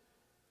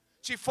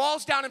 She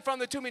falls down in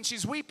front of the tomb and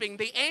she's weeping.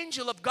 The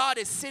angel of God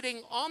is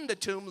sitting on the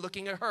tomb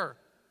looking at her.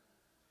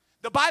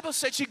 The Bible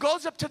said she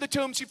goes up to the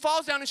tomb. She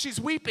falls down and she's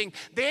weeping.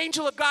 The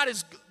angel of God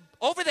is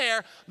over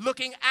there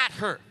looking at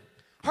her.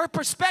 Her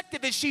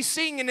perspective is she's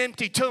seeing an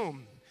empty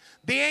tomb.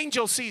 The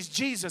angel sees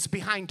Jesus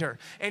behind her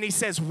and he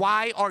says,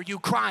 why are you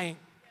crying?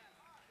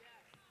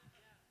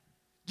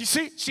 You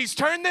see, she's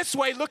turned this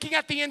way looking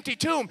at the empty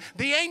tomb.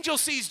 The angel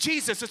sees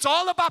Jesus. It's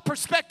all about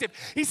perspective.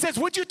 He says,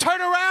 would you turn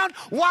around?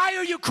 Why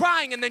are you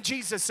crying? And then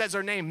Jesus says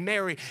her name,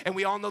 Mary. And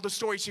we all know the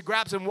story. She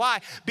grabs him.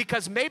 Why?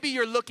 Because maybe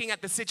you're looking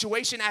at the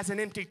situation as an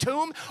empty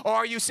tomb, or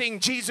are you seeing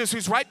Jesus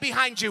who's right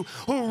behind you,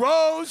 who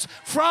rose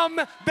from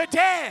the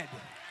dead?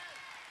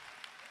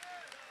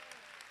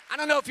 I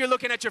don't know if you're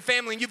looking at your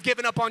family and you've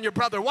given up on your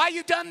brother. Why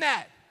you done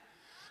that?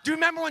 Do you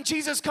remember when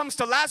Jesus comes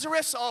to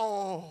Lazarus?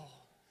 Oh,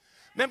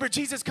 remember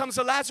Jesus comes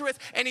to Lazarus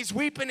and he's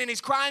weeping and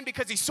he's crying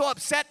because he's so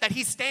upset that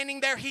he's standing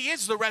there. He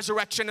is the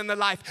resurrection and the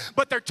life.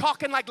 But they're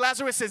talking like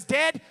Lazarus is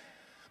dead.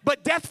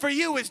 But death for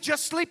you is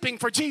just sleeping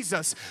for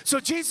Jesus. So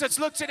Jesus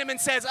looks at him and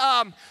says,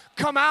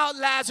 come out,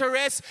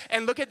 Lazarus.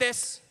 And look at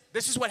this.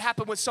 This is what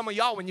happened with some of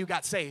y'all when you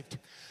got saved.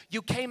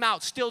 You came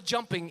out still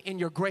jumping in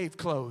your grave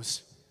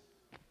clothes.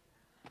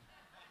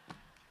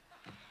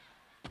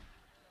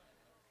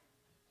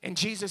 And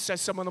Jesus says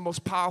some of the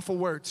most powerful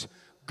words.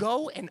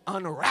 Go and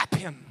unwrap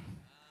him.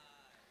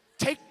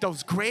 Take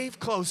those grave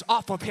clothes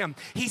off of him.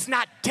 He's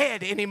not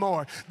dead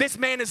anymore. This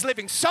man is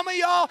living. Some of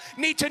y'all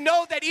need to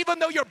know that even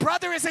though your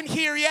brother isn't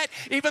here yet,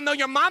 even though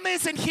your mama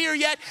isn't here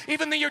yet,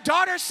 even though your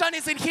daughter's son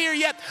isn't here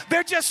yet,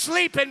 they're just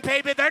sleeping,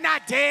 baby. They're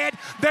not dead.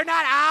 They're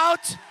not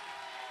out.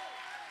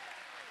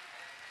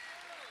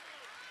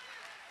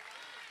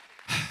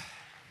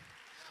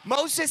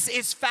 Moses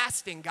is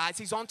fasting, guys.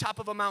 He's on top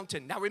of a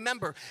mountain. Now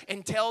remember,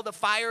 until the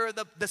fire of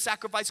the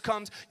sacrifice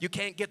comes, you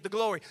can't get the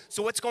glory.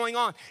 So what's going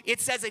on? It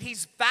says that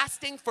he's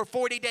fasting for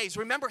 40 days.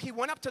 Remember, he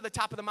went up to the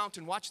top of the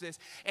mountain. Watch this.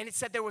 And it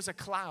said there was a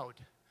cloud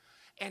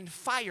and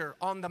fire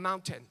on the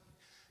mountain.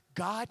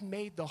 God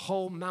made the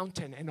whole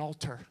mountain an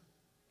altar.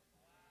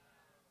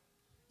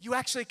 You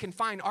actually can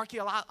find,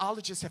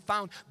 archaeologists have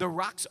found the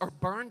rocks are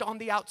burned on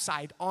the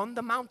outside, on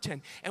the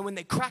mountain. And when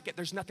they crack it,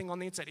 there's nothing on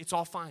the inside. It's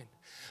all fine.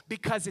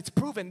 Because it's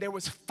proven there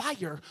was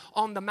fire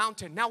on the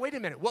mountain. Now, wait a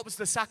minute. What was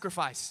the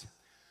sacrifice?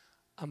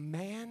 A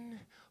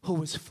man who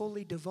was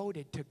fully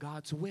devoted to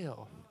God's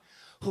will,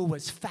 who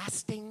was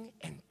fasting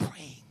and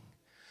praying.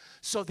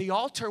 So the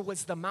altar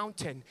was the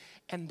mountain,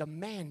 and the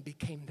man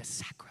became the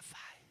sacrifice.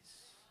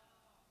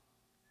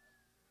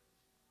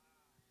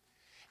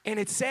 And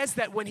it says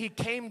that when he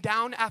came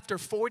down after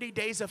 40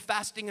 days of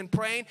fasting and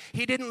praying,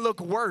 he didn't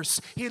look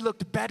worse. He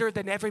looked better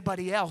than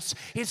everybody else.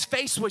 His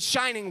face was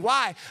shining.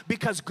 Why?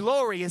 Because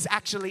glory is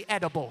actually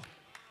edible.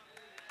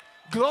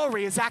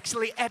 Glory is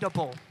actually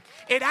edible.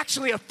 It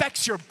actually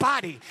affects your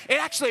body. It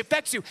actually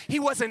affects you. He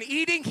wasn't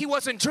eating, he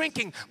wasn't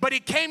drinking, but he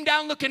came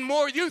down looking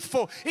more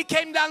youthful. He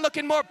came down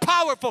looking more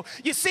powerful.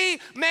 You see,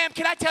 ma'am,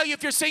 can I tell you,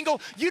 if you're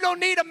single, you don't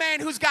need a man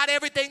who's got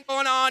everything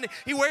going on.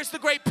 He wears the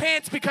great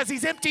pants because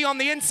he's empty on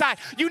the inside.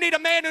 You need a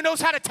man who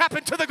knows how to tap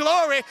into the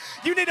glory.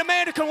 You need a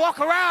man who can walk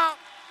around.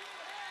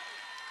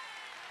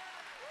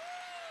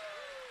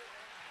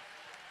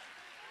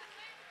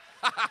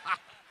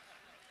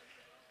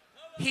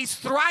 He's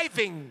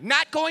thriving,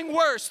 not going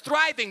worse,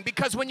 thriving,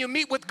 because when you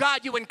meet with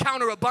God, you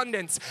encounter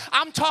abundance.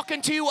 I'm talking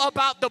to you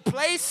about the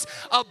place.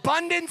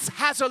 Abundance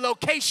has a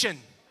location.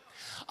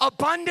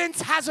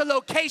 Abundance has a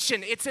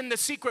location. It's in the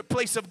secret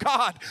place of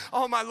God.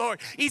 Oh, my Lord.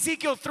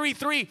 Ezekiel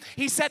 3:3,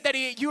 he said that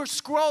your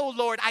scroll,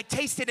 Lord, I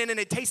tasted it and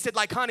it tasted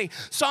like honey.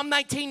 Psalm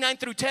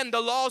 19:9-10,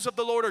 the laws of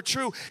the Lord are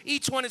true.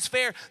 Each one is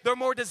fair. They're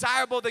more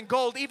desirable than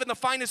gold, even the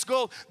finest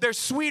gold. They're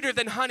sweeter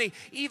than honey,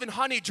 even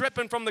honey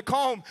dripping from the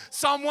comb.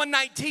 Psalm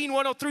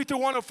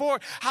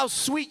 119:103-104, how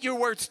sweet your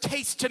words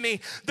taste to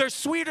me. They're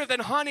sweeter than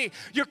honey.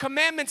 Your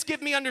commandments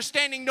give me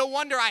understanding. No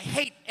wonder I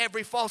hate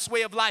every false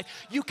way of life.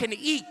 You can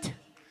eat,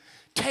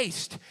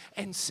 taste,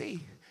 and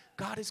see.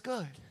 God is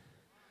good.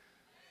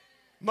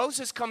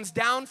 Moses comes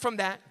down from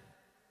that,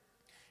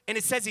 and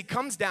it says he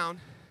comes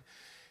down,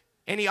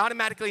 and he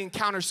automatically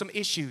encounters some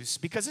issues,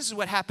 because this is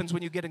what happens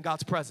when you get in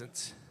God's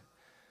presence.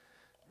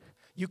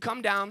 You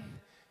come down,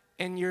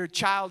 and your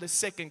child is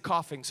sick and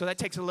coughing, so that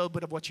takes a little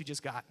bit of what you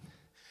just got.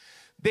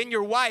 Then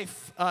your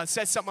wife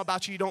says something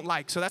about you don't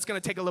like, so that's going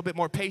to take a little bit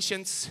more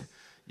patience.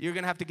 You're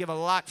going to have to give a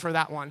lot for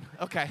that one.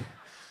 Okay.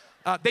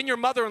 Then your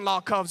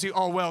mother-in-law calls you,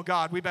 oh, well,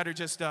 God, we better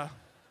just, And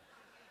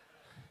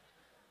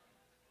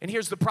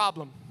here's the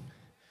problem.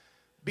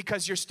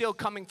 Because you're still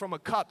coming from a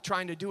cup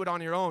trying to do it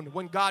on your own.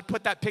 When God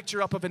put that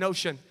picture up of an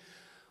ocean,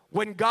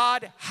 when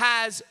God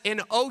has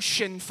an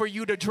ocean for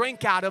you to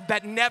drink out of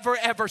that never,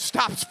 ever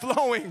stops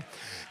flowing.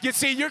 You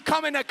see, you're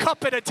coming a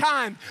cup at a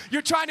time.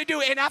 You're trying to do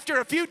it, and after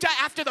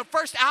the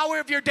first hour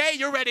of your day,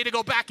 you're ready to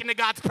go back into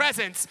God's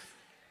presence.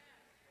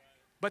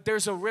 But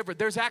there's a river.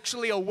 There's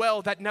actually a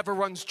well that never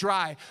runs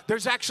dry.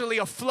 There's actually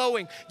a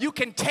flowing. You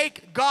can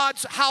take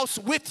God's house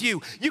with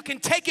you. You can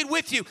take it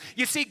with you.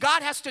 You see,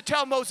 God has to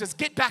tell Moses,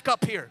 get back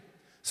up here.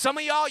 Some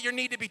of y'all, you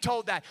need to be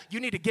told that. You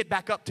need to get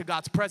back up to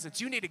God's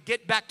presence. You need to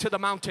get back to the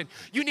mountain.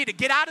 You need to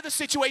get out of the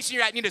situation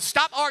you're at. You need to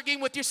stop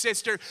arguing with your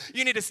sister.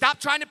 You need to stop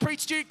trying to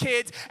preach to your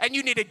kids. And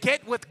you need to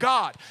get with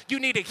God. You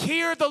need to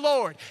hear the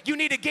Lord. You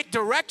need to get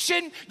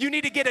direction. You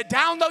need to get a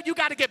download. You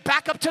got to get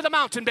back up to the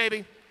mountain,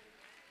 baby.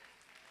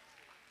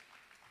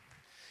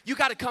 You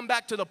got to come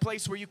back to the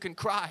place where you can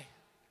cry.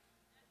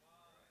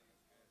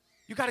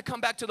 You got to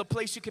come back to the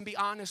place you can be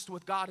honest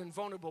with God and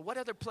vulnerable. What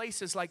other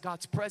place is like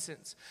God's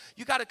presence?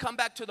 You got to come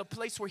back to the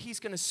place where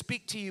he's going to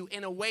speak to you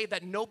in a way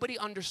that nobody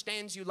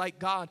understands you like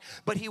God,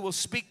 but he will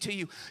speak to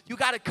you. You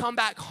got to come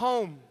back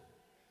home.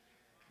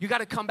 You got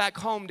to come back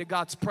home to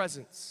God's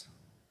presence.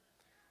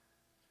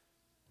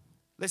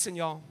 Listen,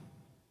 y'all.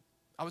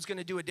 I was going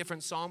to do a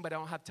different song, but I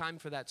don't have time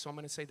for that, so I'm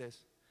going to say this.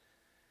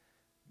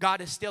 God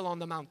is still on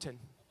the mountain.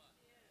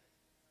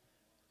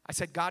 I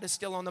said, God is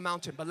still on the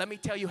mountain, but let me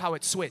tell you how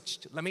it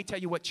switched. Let me tell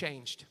you what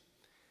changed.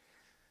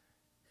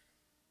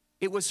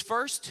 It was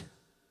first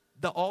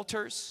the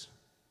altars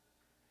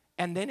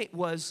and then it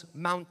was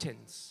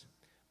mountains.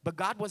 But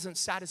God wasn't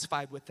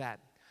satisfied with that.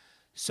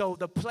 So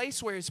the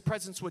place where his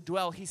presence would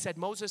dwell, he said,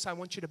 Moses, I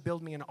want you to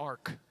build me an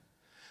ark.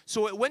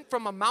 So it went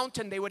from a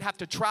mountain they would have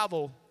to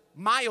travel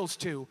miles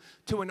to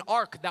an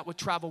ark that would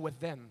travel with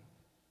them.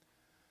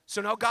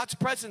 So now God's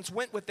presence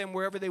went with them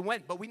wherever they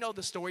went. But we know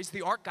the stories.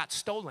 The ark got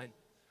stolen.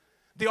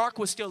 The ark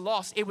was still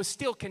lost. It was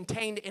still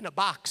contained in a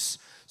box.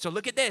 So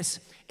look at this.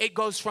 It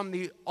goes from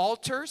the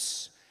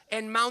altars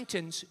and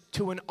mountains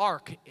to an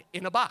ark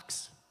in a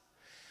box.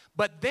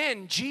 But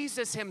then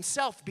Jesus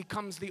himself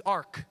becomes the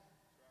ark.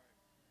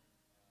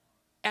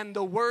 And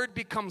the word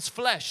becomes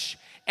flesh.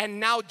 And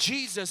now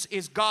Jesus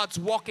is God's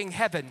walking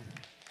heaven.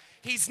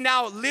 He's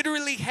now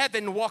literally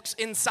heaven walks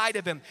inside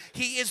of him.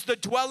 He is the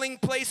dwelling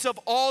place of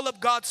all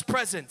of God's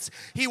presence.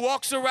 He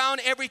walks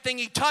around, everything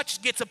he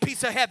touched gets a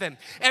piece of heaven.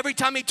 Every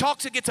time he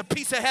talks, it gets a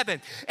piece of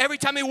heaven. Every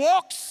time he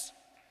walks,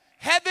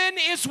 heaven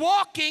is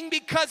walking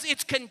because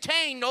it's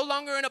contained no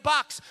longer in a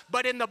box,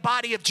 but in the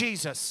body of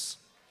Jesus.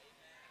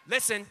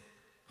 Listen,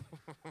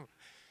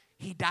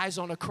 he dies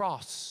on a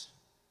cross.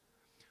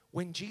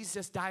 When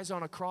Jesus dies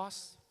on a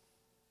cross,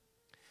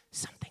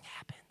 something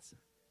happens.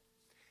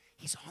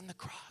 He's on the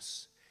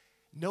cross.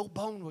 No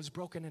bone was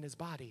broken in his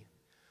body.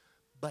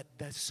 But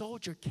the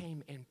soldier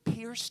came and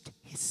pierced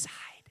his side.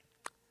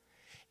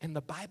 And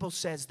the Bible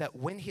says that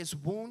when his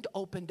wound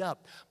opened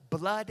up,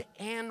 blood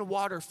and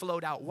water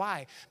flowed out.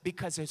 Why?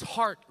 Because his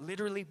heart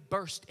literally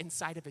burst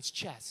inside of his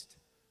chest.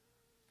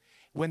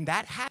 When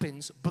that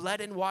happens,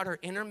 blood and water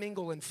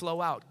intermingle and flow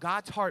out.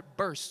 God's heart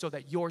bursts so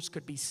that yours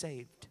could be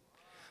saved.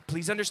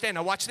 Please understand.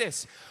 Now watch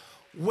this.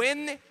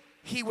 When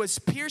he was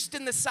pierced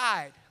in the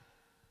side,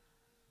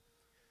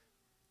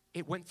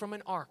 it went from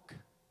an ark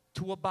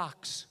to a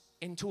box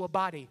into a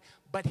body.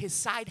 But his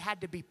side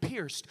had to be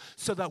pierced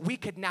so that we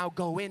could now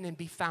go in and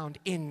be found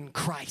in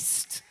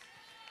Christ.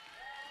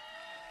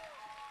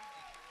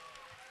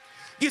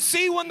 You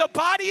see, when the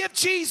body of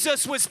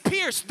Jesus was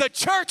pierced, the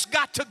church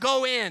got to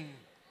go in.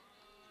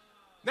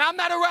 Now I'm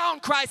not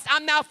around Christ.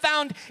 I'm now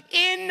found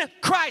in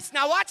Christ.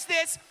 Now watch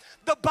this.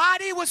 The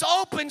body was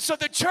open so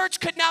the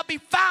church could now be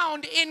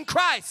found in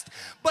Christ.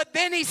 But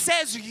then he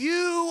says,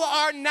 you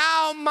are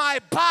now my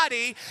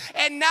body.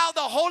 And now the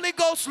Holy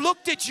Ghost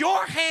looked at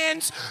your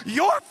hands,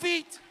 your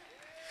feet.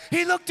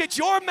 He looked at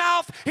your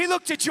mouth. He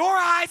looked at your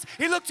eyes.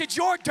 He looked at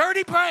your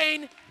dirty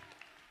brain.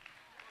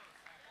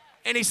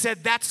 And he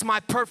said, that's my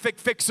perfect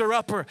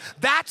fixer-upper.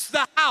 That's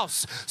the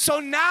house. So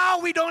now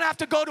we don't have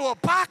to go to a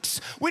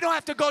box. We don't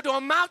have to go to a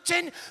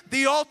mountain.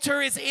 The altar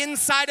is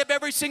inside of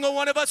every single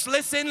one of us.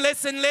 Listen,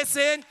 listen,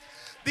 listen.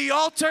 The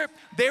altar,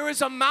 there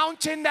is a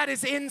mountain that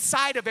is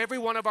inside of every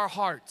one of our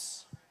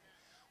hearts.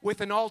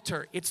 With an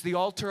altar, it's the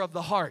altar of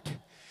the heart.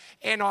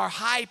 And our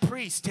high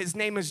priest, his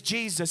name is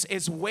Jesus,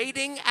 is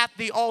waiting at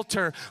the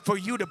altar for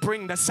you to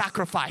bring the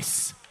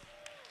sacrifice.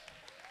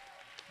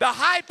 The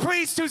high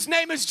priest, whose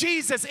name is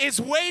Jesus, is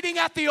waiting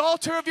at the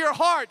altar of your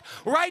heart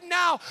right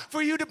now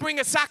for you to bring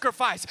a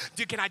sacrifice.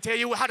 Can I tell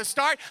you how to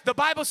start? The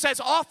Bible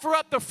says, offer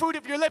up the fruit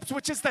of your lips,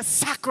 which is the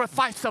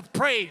sacrifice of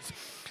praise.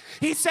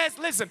 He says,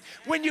 listen,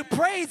 when you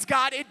praise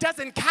God, it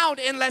doesn't count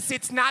unless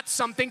it's not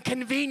something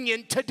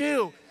convenient to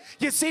do.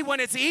 You see, when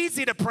it's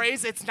easy to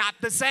praise, it's not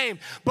the same.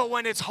 But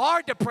when it's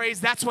hard to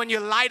praise, that's when you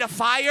light a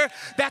fire.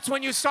 That's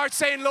when you start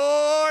saying,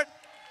 Lord.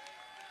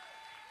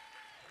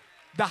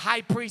 The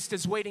high priest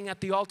is waiting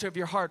at the altar of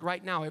your heart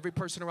right now. Every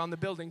person around the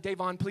building.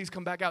 Davon, please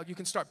come back out. You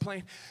can start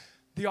playing.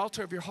 The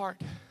altar of your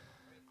heart.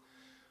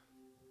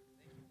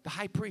 The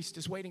high priest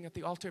is waiting at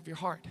the altar of your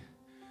heart.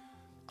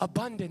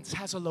 Abundance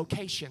has a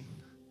location.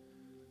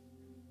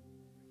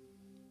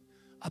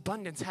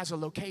 Abundance has a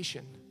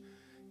location.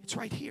 It's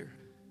right here.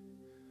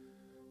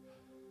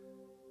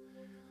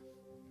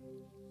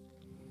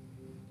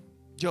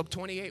 Job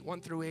 28,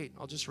 1 through 8.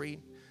 I'll just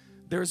read.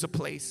 There is a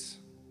place.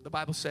 The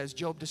Bible says,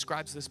 Job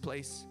describes this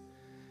place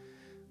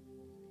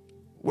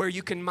where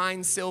you can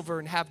mine silver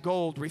and have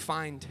gold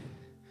refined.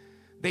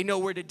 They know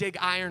where to dig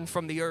iron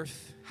from the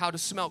earth, how to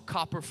smelt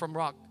copper from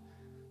rock.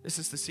 This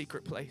is the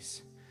secret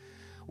place.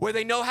 Where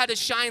they know how to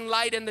shine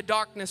light in the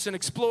darkness and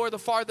explore the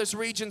farthest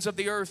regions of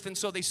the earth, and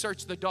so they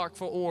search the dark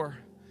for ore.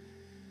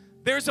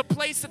 There's a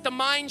place that the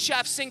mine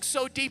shaft sinks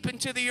so deep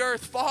into the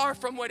earth, far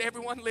from where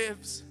everyone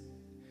lives.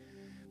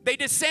 They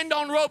descend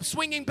on ropes,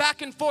 swinging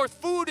back and forth.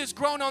 Food is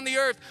grown on the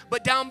earth,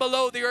 but down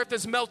below the earth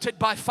is melted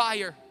by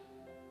fire.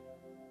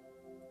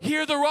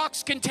 Here the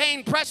rocks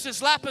contain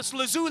precious lapis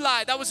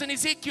lazuli. That was in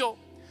Ezekiel.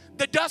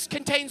 The dust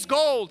contains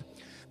gold.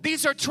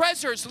 These are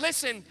treasures.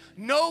 Listen,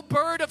 no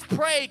bird of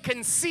prey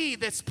can see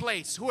this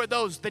place. Who are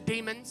those? The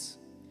demons.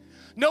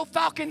 No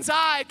falcon's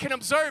eye can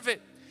observe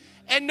it.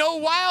 And no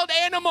wild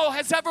animal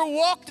has ever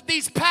walked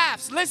these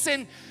paths.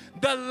 Listen,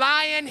 the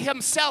lion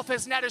himself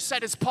has never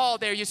set his paw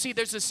there. You see,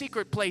 there's a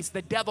secret place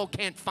the devil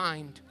can't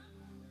find.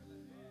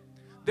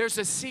 There's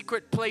a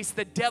secret place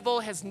the devil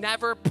has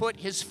never put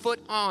his foot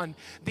on.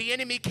 The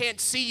enemy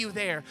can't see you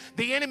there.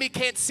 The enemy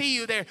can't see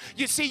you there.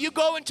 You see, you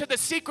go into the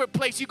secret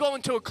place. You go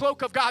into a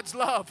cloak of God's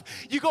love.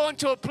 You go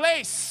into a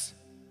place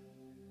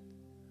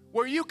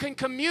where you can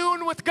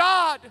commune with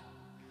God.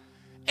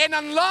 and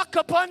unlock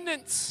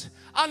abundance,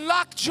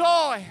 unlock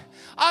joy,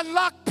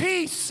 unlock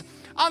peace,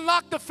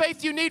 unlock the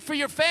faith you need for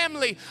your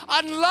family,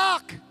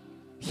 unlock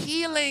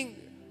healing.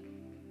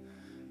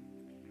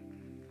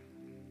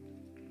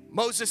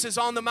 Moses is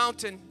on the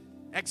mountain,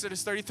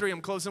 Exodus 33,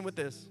 I'm closing with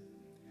this.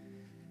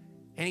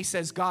 And he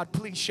says, God,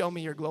 please show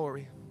me your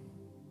glory.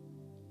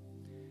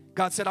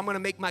 God said, I'm going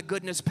to make my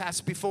goodness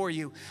pass before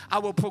you. I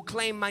will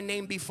proclaim my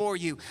name before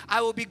you.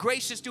 I will be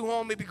gracious to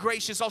whom I be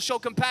gracious. I'll show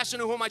compassion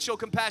to whom I show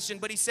compassion.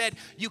 But he said,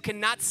 you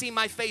cannot see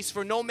my face,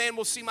 for no man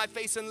will see my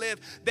face and live.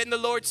 Then the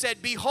Lord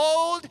said,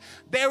 behold,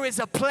 there is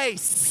a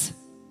place.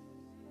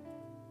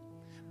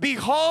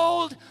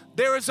 Behold,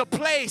 there is a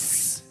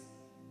place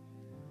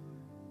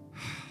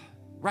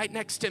right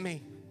next to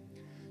me.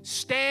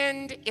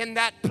 Stand in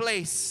that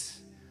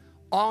place,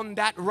 on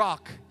that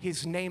rock.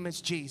 His name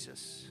is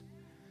Jesus.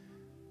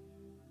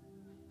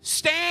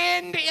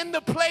 Stand in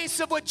the place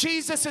of what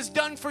Jesus has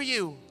done for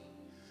you.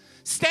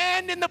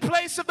 Stand in the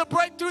place of the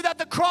breakthrough that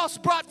the cross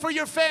brought for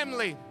your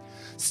family.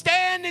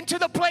 Stand into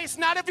the place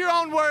not of your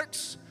own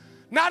works,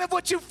 not of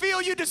what you feel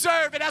you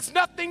deserve. It has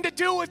nothing to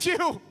do with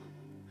you.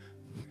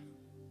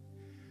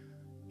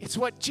 It's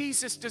what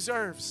Jesus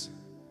deserves.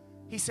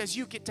 He says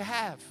you get to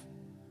have.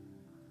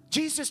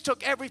 Jesus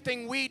took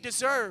everything we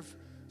deserve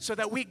so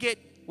that we get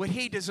what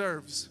he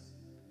deserves.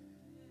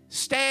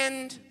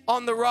 Stand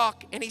on the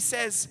rock, and he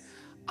says,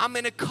 I'm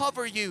going to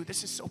cover you.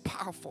 This is so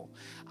powerful.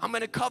 I'm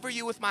going to cover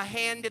you with my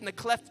hand in the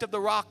cleft of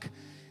the rock,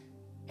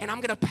 and I'm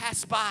going to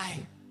pass by.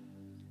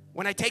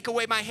 When I take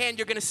away my hand,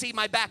 you're going to see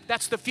my back.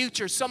 That's the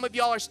future. Some of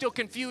y'all are still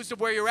confused of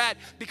where you're at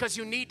because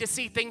you need to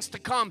see things to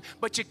come,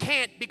 but you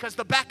can't because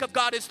the back of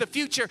God is the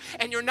future,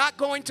 and you're not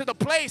going to the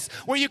place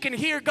where you can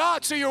hear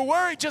God, so you're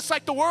worried just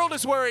like the world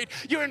is worried.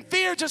 You're in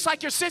fear just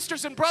like your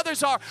sisters and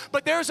brothers are,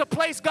 but there's a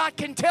place God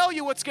can tell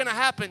you what's going to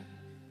happen.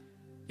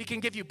 He can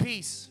give you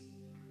peace.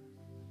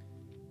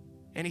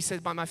 And he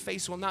said, by my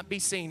face will not be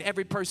seen.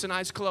 Every person,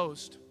 eyes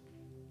closed.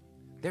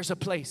 There's a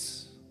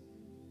place.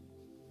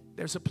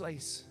 There's a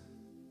place.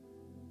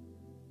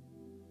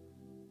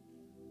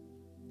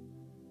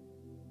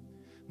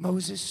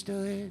 Moses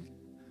stood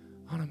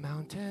on a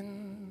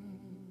mountain,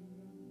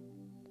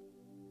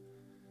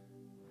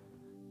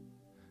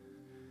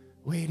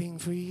 waiting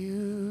for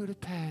you to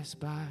pass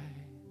by.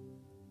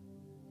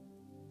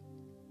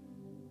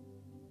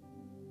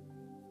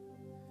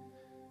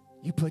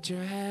 You put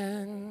your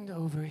hand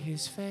over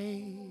his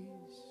face,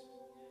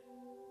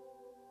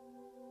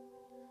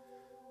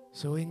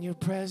 so in your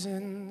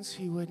presence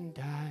he wouldn't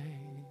die.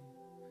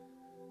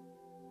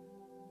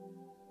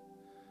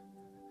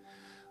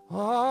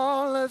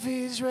 All of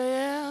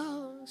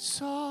Israel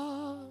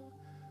saw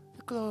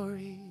the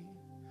glory,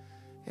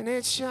 and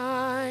it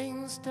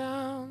shines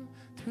down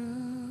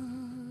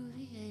through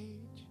the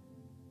age.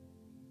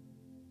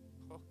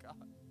 Oh God.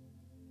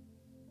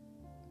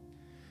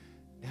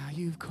 Now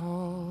you've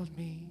called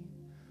me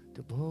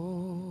to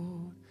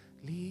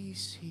boldly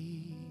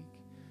seek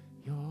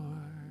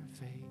your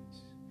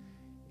face.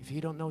 If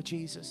you don't know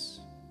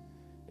Jesus,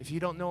 if you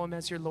don't know him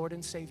as your Lord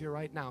and Savior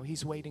right now,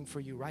 he's waiting for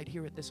you right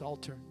here at this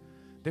altar.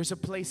 There's a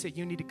place that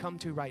you need to come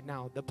to right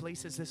now. The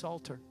place is this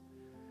altar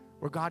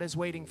where God is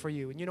waiting for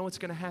you. And you know what's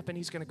going to happen?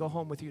 He's going to go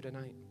home with you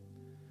tonight.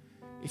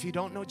 If you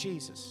don't know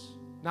Jesus,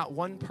 not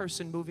one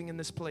person moving in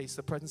this place,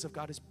 the presence of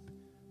God is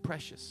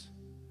precious.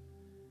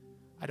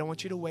 I don't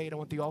want you to wait. I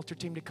want the altar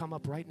team to come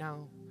up right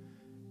now.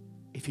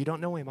 If you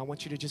don't know him, I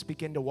want you to just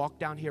begin to walk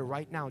down here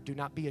right now. Do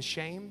not be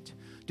ashamed.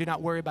 Do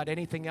not worry about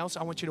anything else.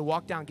 I want you to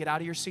walk down, get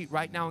out of your seat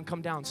right now and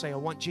come down. Say, I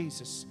want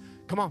Jesus.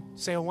 Come on,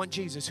 say, I want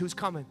Jesus. Who's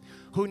coming?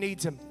 Who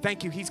needs him?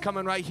 Thank you. He's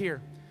coming right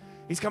here.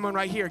 He's coming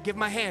right here. Give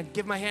my hand.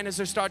 Give my hand as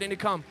they're starting to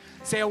come.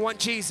 Say, I want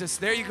Jesus.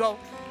 There you go.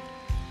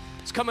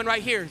 It's coming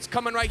right here. It's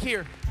coming right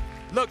here.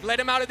 Look, let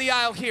him out of the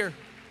aisle here.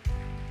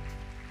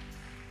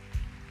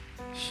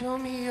 Show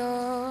me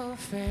your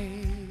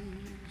face.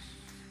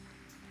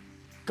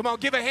 Come on,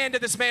 give a hand to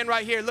this man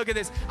right here. Look at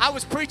this. I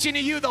was preaching to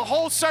you the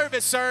whole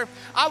service, sir.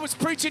 I was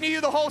preaching to you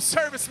the whole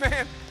service,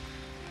 man.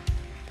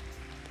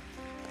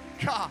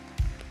 God.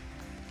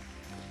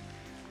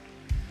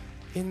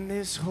 In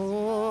this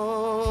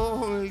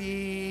holy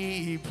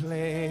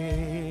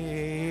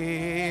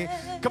place.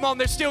 Come on,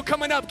 they're still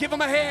coming up. Give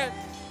them a hand.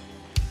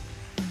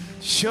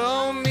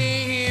 Show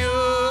me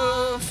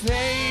your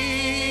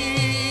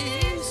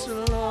face,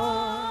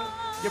 Lord.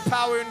 Your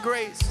power and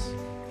grace.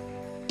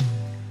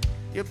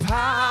 Your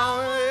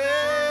power,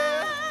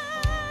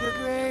 your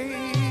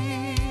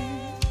grace.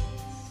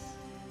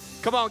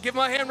 Come on, give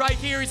him a hand right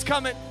here. He's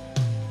coming.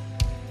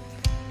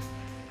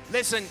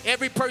 Listen,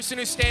 every person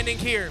who's standing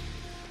here,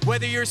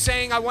 whether you're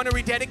saying, I want to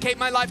rededicate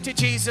my life to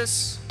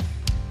Jesus,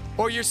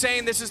 or you're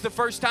saying, this is the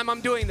first time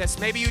I'm doing this.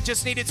 Maybe you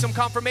just needed some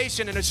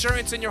confirmation and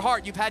assurance in your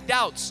heart. You've had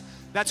doubts.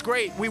 That's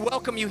great. We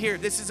welcome you here.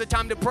 This is a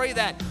time to pray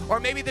that. Or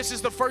maybe this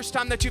is the first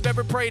time that you've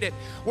ever prayed it.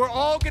 We're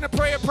all going to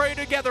pray a prayer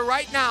together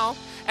right now,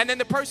 and then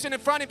the person in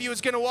front of you is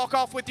going to walk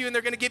off with you, and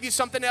they're going to give you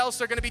something else.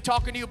 They're going to be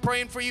talking to you,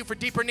 praying for you for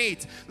deeper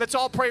needs. Let's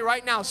all pray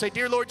right now. Say,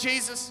 dear Lord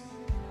Jesus,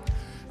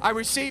 I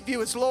receive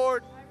you as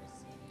Lord.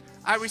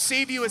 I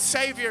receive you as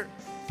Savior.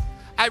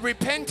 I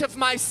repent of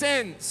my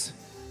sins.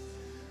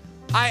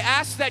 I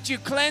ask that you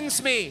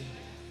cleanse me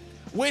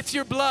with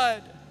your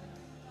blood.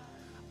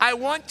 I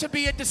want to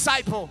be a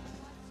disciple.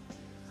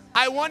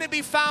 I want to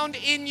be found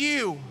in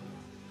you.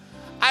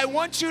 I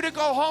want you to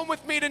go home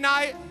with me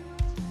tonight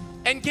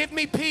and give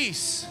me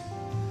peace.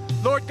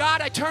 Lord God,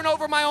 I turn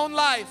over my own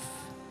life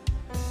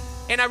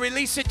and I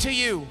release it to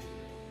you.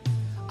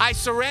 I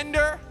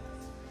surrender.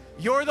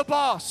 You're the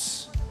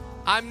boss.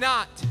 I'm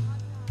not.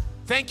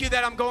 Thank you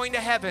that I'm going to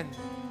heaven.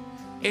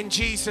 In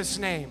Jesus'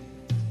 name.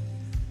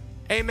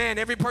 Amen.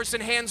 Every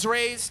person, hands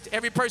raised.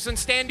 Every person,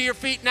 stand to your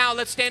feet now.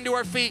 Let's stand to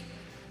our feet.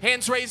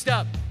 Hands raised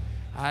up.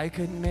 I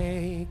could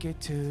make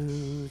it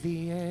to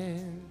the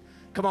end.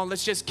 Come on,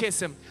 let's just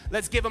kiss him.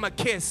 Let's give him a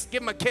kiss.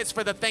 Give him a kiss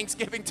for the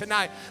Thanksgiving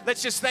tonight.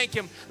 Let's just thank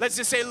him. Let's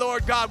just say,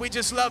 Lord God, we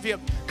just love you.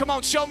 Come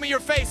on, show me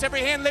your face.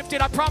 Every hand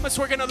lifted. I promise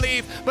we're going to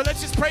leave. But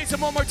let's just praise him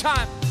one more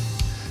time.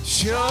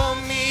 Show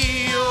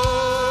me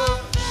your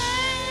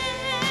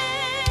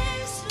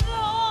face,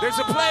 Lord. There's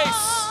a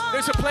place.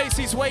 There's a place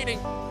he's waiting.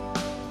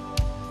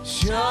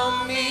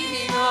 Show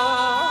me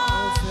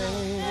your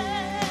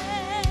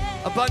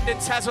face.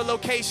 Abundance has a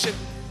location.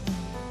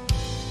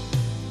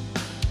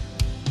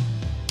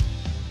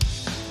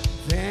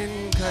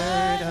 Then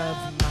gird of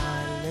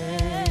my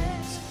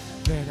legs,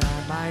 that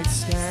I might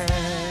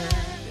stand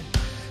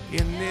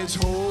in this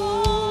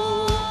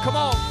whole, come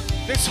on,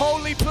 this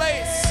holy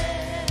place.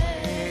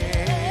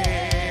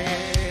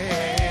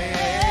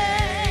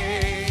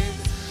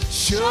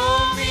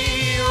 Show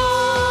me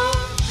your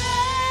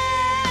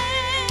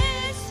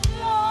face,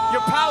 Lord.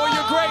 Your power,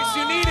 your grace,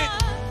 you need it.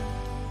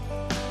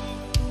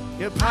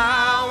 Your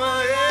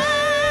power,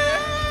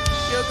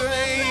 yeah, your grace.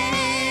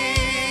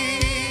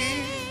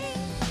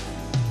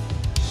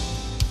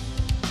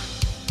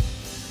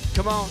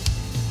 Come on.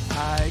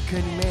 I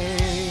could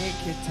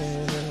make it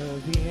to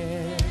the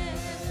end.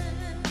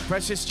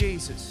 Precious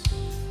Jesus,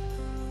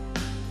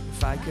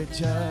 if I could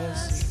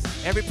just,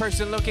 every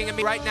person looking at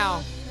me right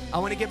now, I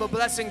want to give a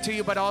blessing to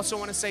you, but I also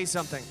want to say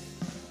something.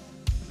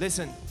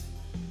 Listen,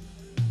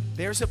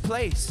 there's a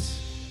place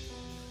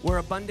where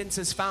abundance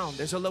is found.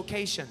 There's a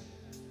location.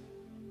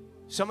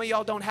 Some of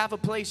y'all don't have a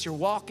place you're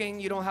walking.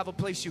 You don't have a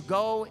place you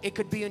go. It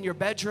could be in your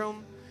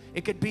bedroom.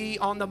 It could be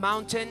on the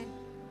mountain.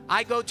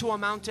 I go to a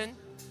mountain.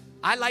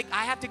 I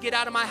have to get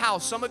out of my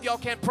house. Some of y'all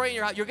can't pray in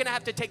your house. You're going to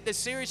have to take this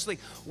seriously.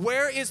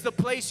 Where is the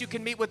place you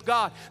can meet with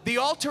God? The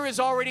altar is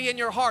already in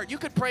your heart. You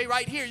could pray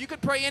right here. You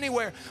could pray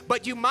anywhere.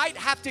 But you might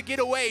have to get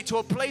away to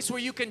a place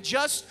where you can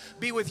just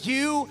be with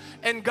you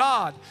and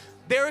God.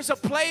 There is a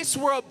place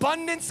where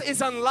abundance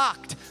is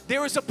unlocked.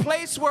 There is a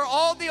place where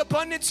all the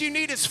abundance you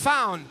need is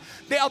found.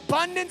 The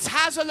abundance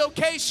has a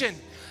location.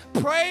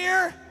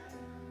 Prayer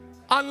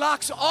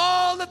unlocks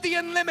all of the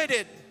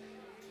unlimited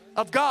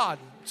of God.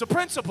 It's a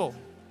principle.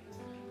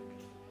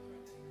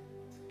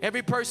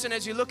 Every person,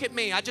 as you look at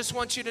me, I just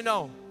want you to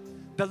know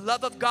the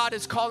love of God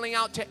is calling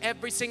out to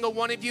every single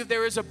one of you.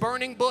 There is a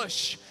burning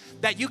bush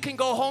that you can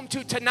go home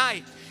to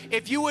tonight.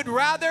 If you would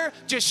rather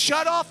just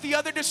shut off the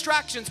other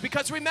distractions,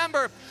 because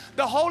remember,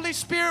 the Holy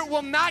Spirit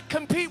will not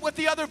compete with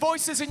the other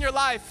voices in your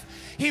life.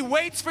 He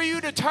waits for you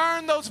to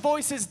turn those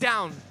voices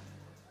down.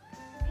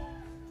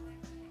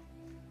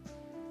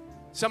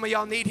 Some of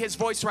y'all need his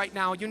voice right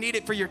now. You need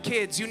it for your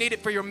kids. You need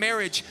it for your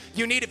marriage.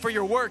 You need it for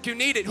your work. You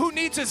need it. Who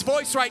needs his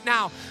voice right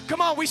now?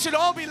 Come on, we should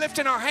all be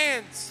lifting our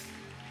hands.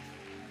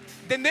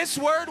 Then this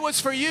word was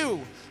for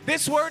you.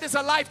 This word is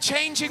a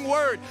life-changing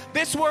word.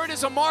 This word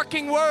is a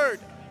marking word.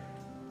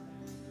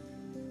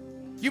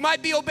 You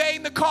might be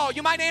obeying the call.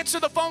 You might answer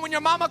the phone when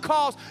your mama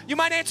calls. You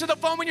might answer the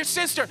phone when your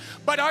sister.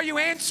 But are you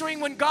answering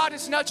when God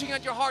is nudging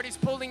at your heart? He's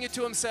pulling you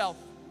to himself.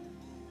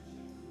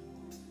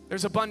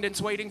 There's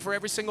abundance waiting for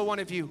every single one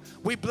of you.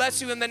 We bless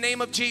you in the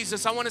name of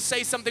Jesus. I want to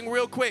say something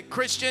real quick.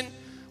 Christian,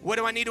 what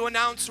do I need to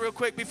announce real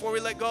quick before we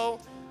let go?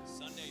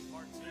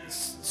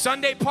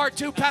 Sunday part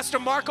 2. Pastor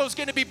Marco's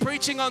going to be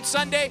preaching on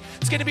Sunday.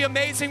 It's going to be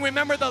amazing.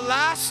 Remember the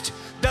last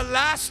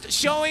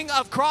showing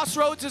of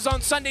Crossroads is on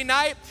Sunday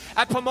night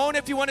at Pomona.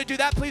 If you want to do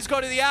that, please go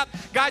to the app.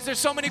 Guys, there's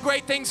so many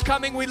great things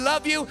coming. We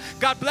love you.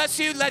 God bless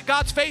you. Let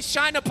God's face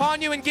shine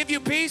upon you and give you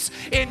peace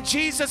in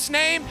Jesus'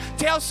 name.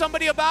 Tell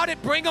somebody about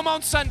it. Bring them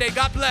on Sunday.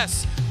 God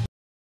bless.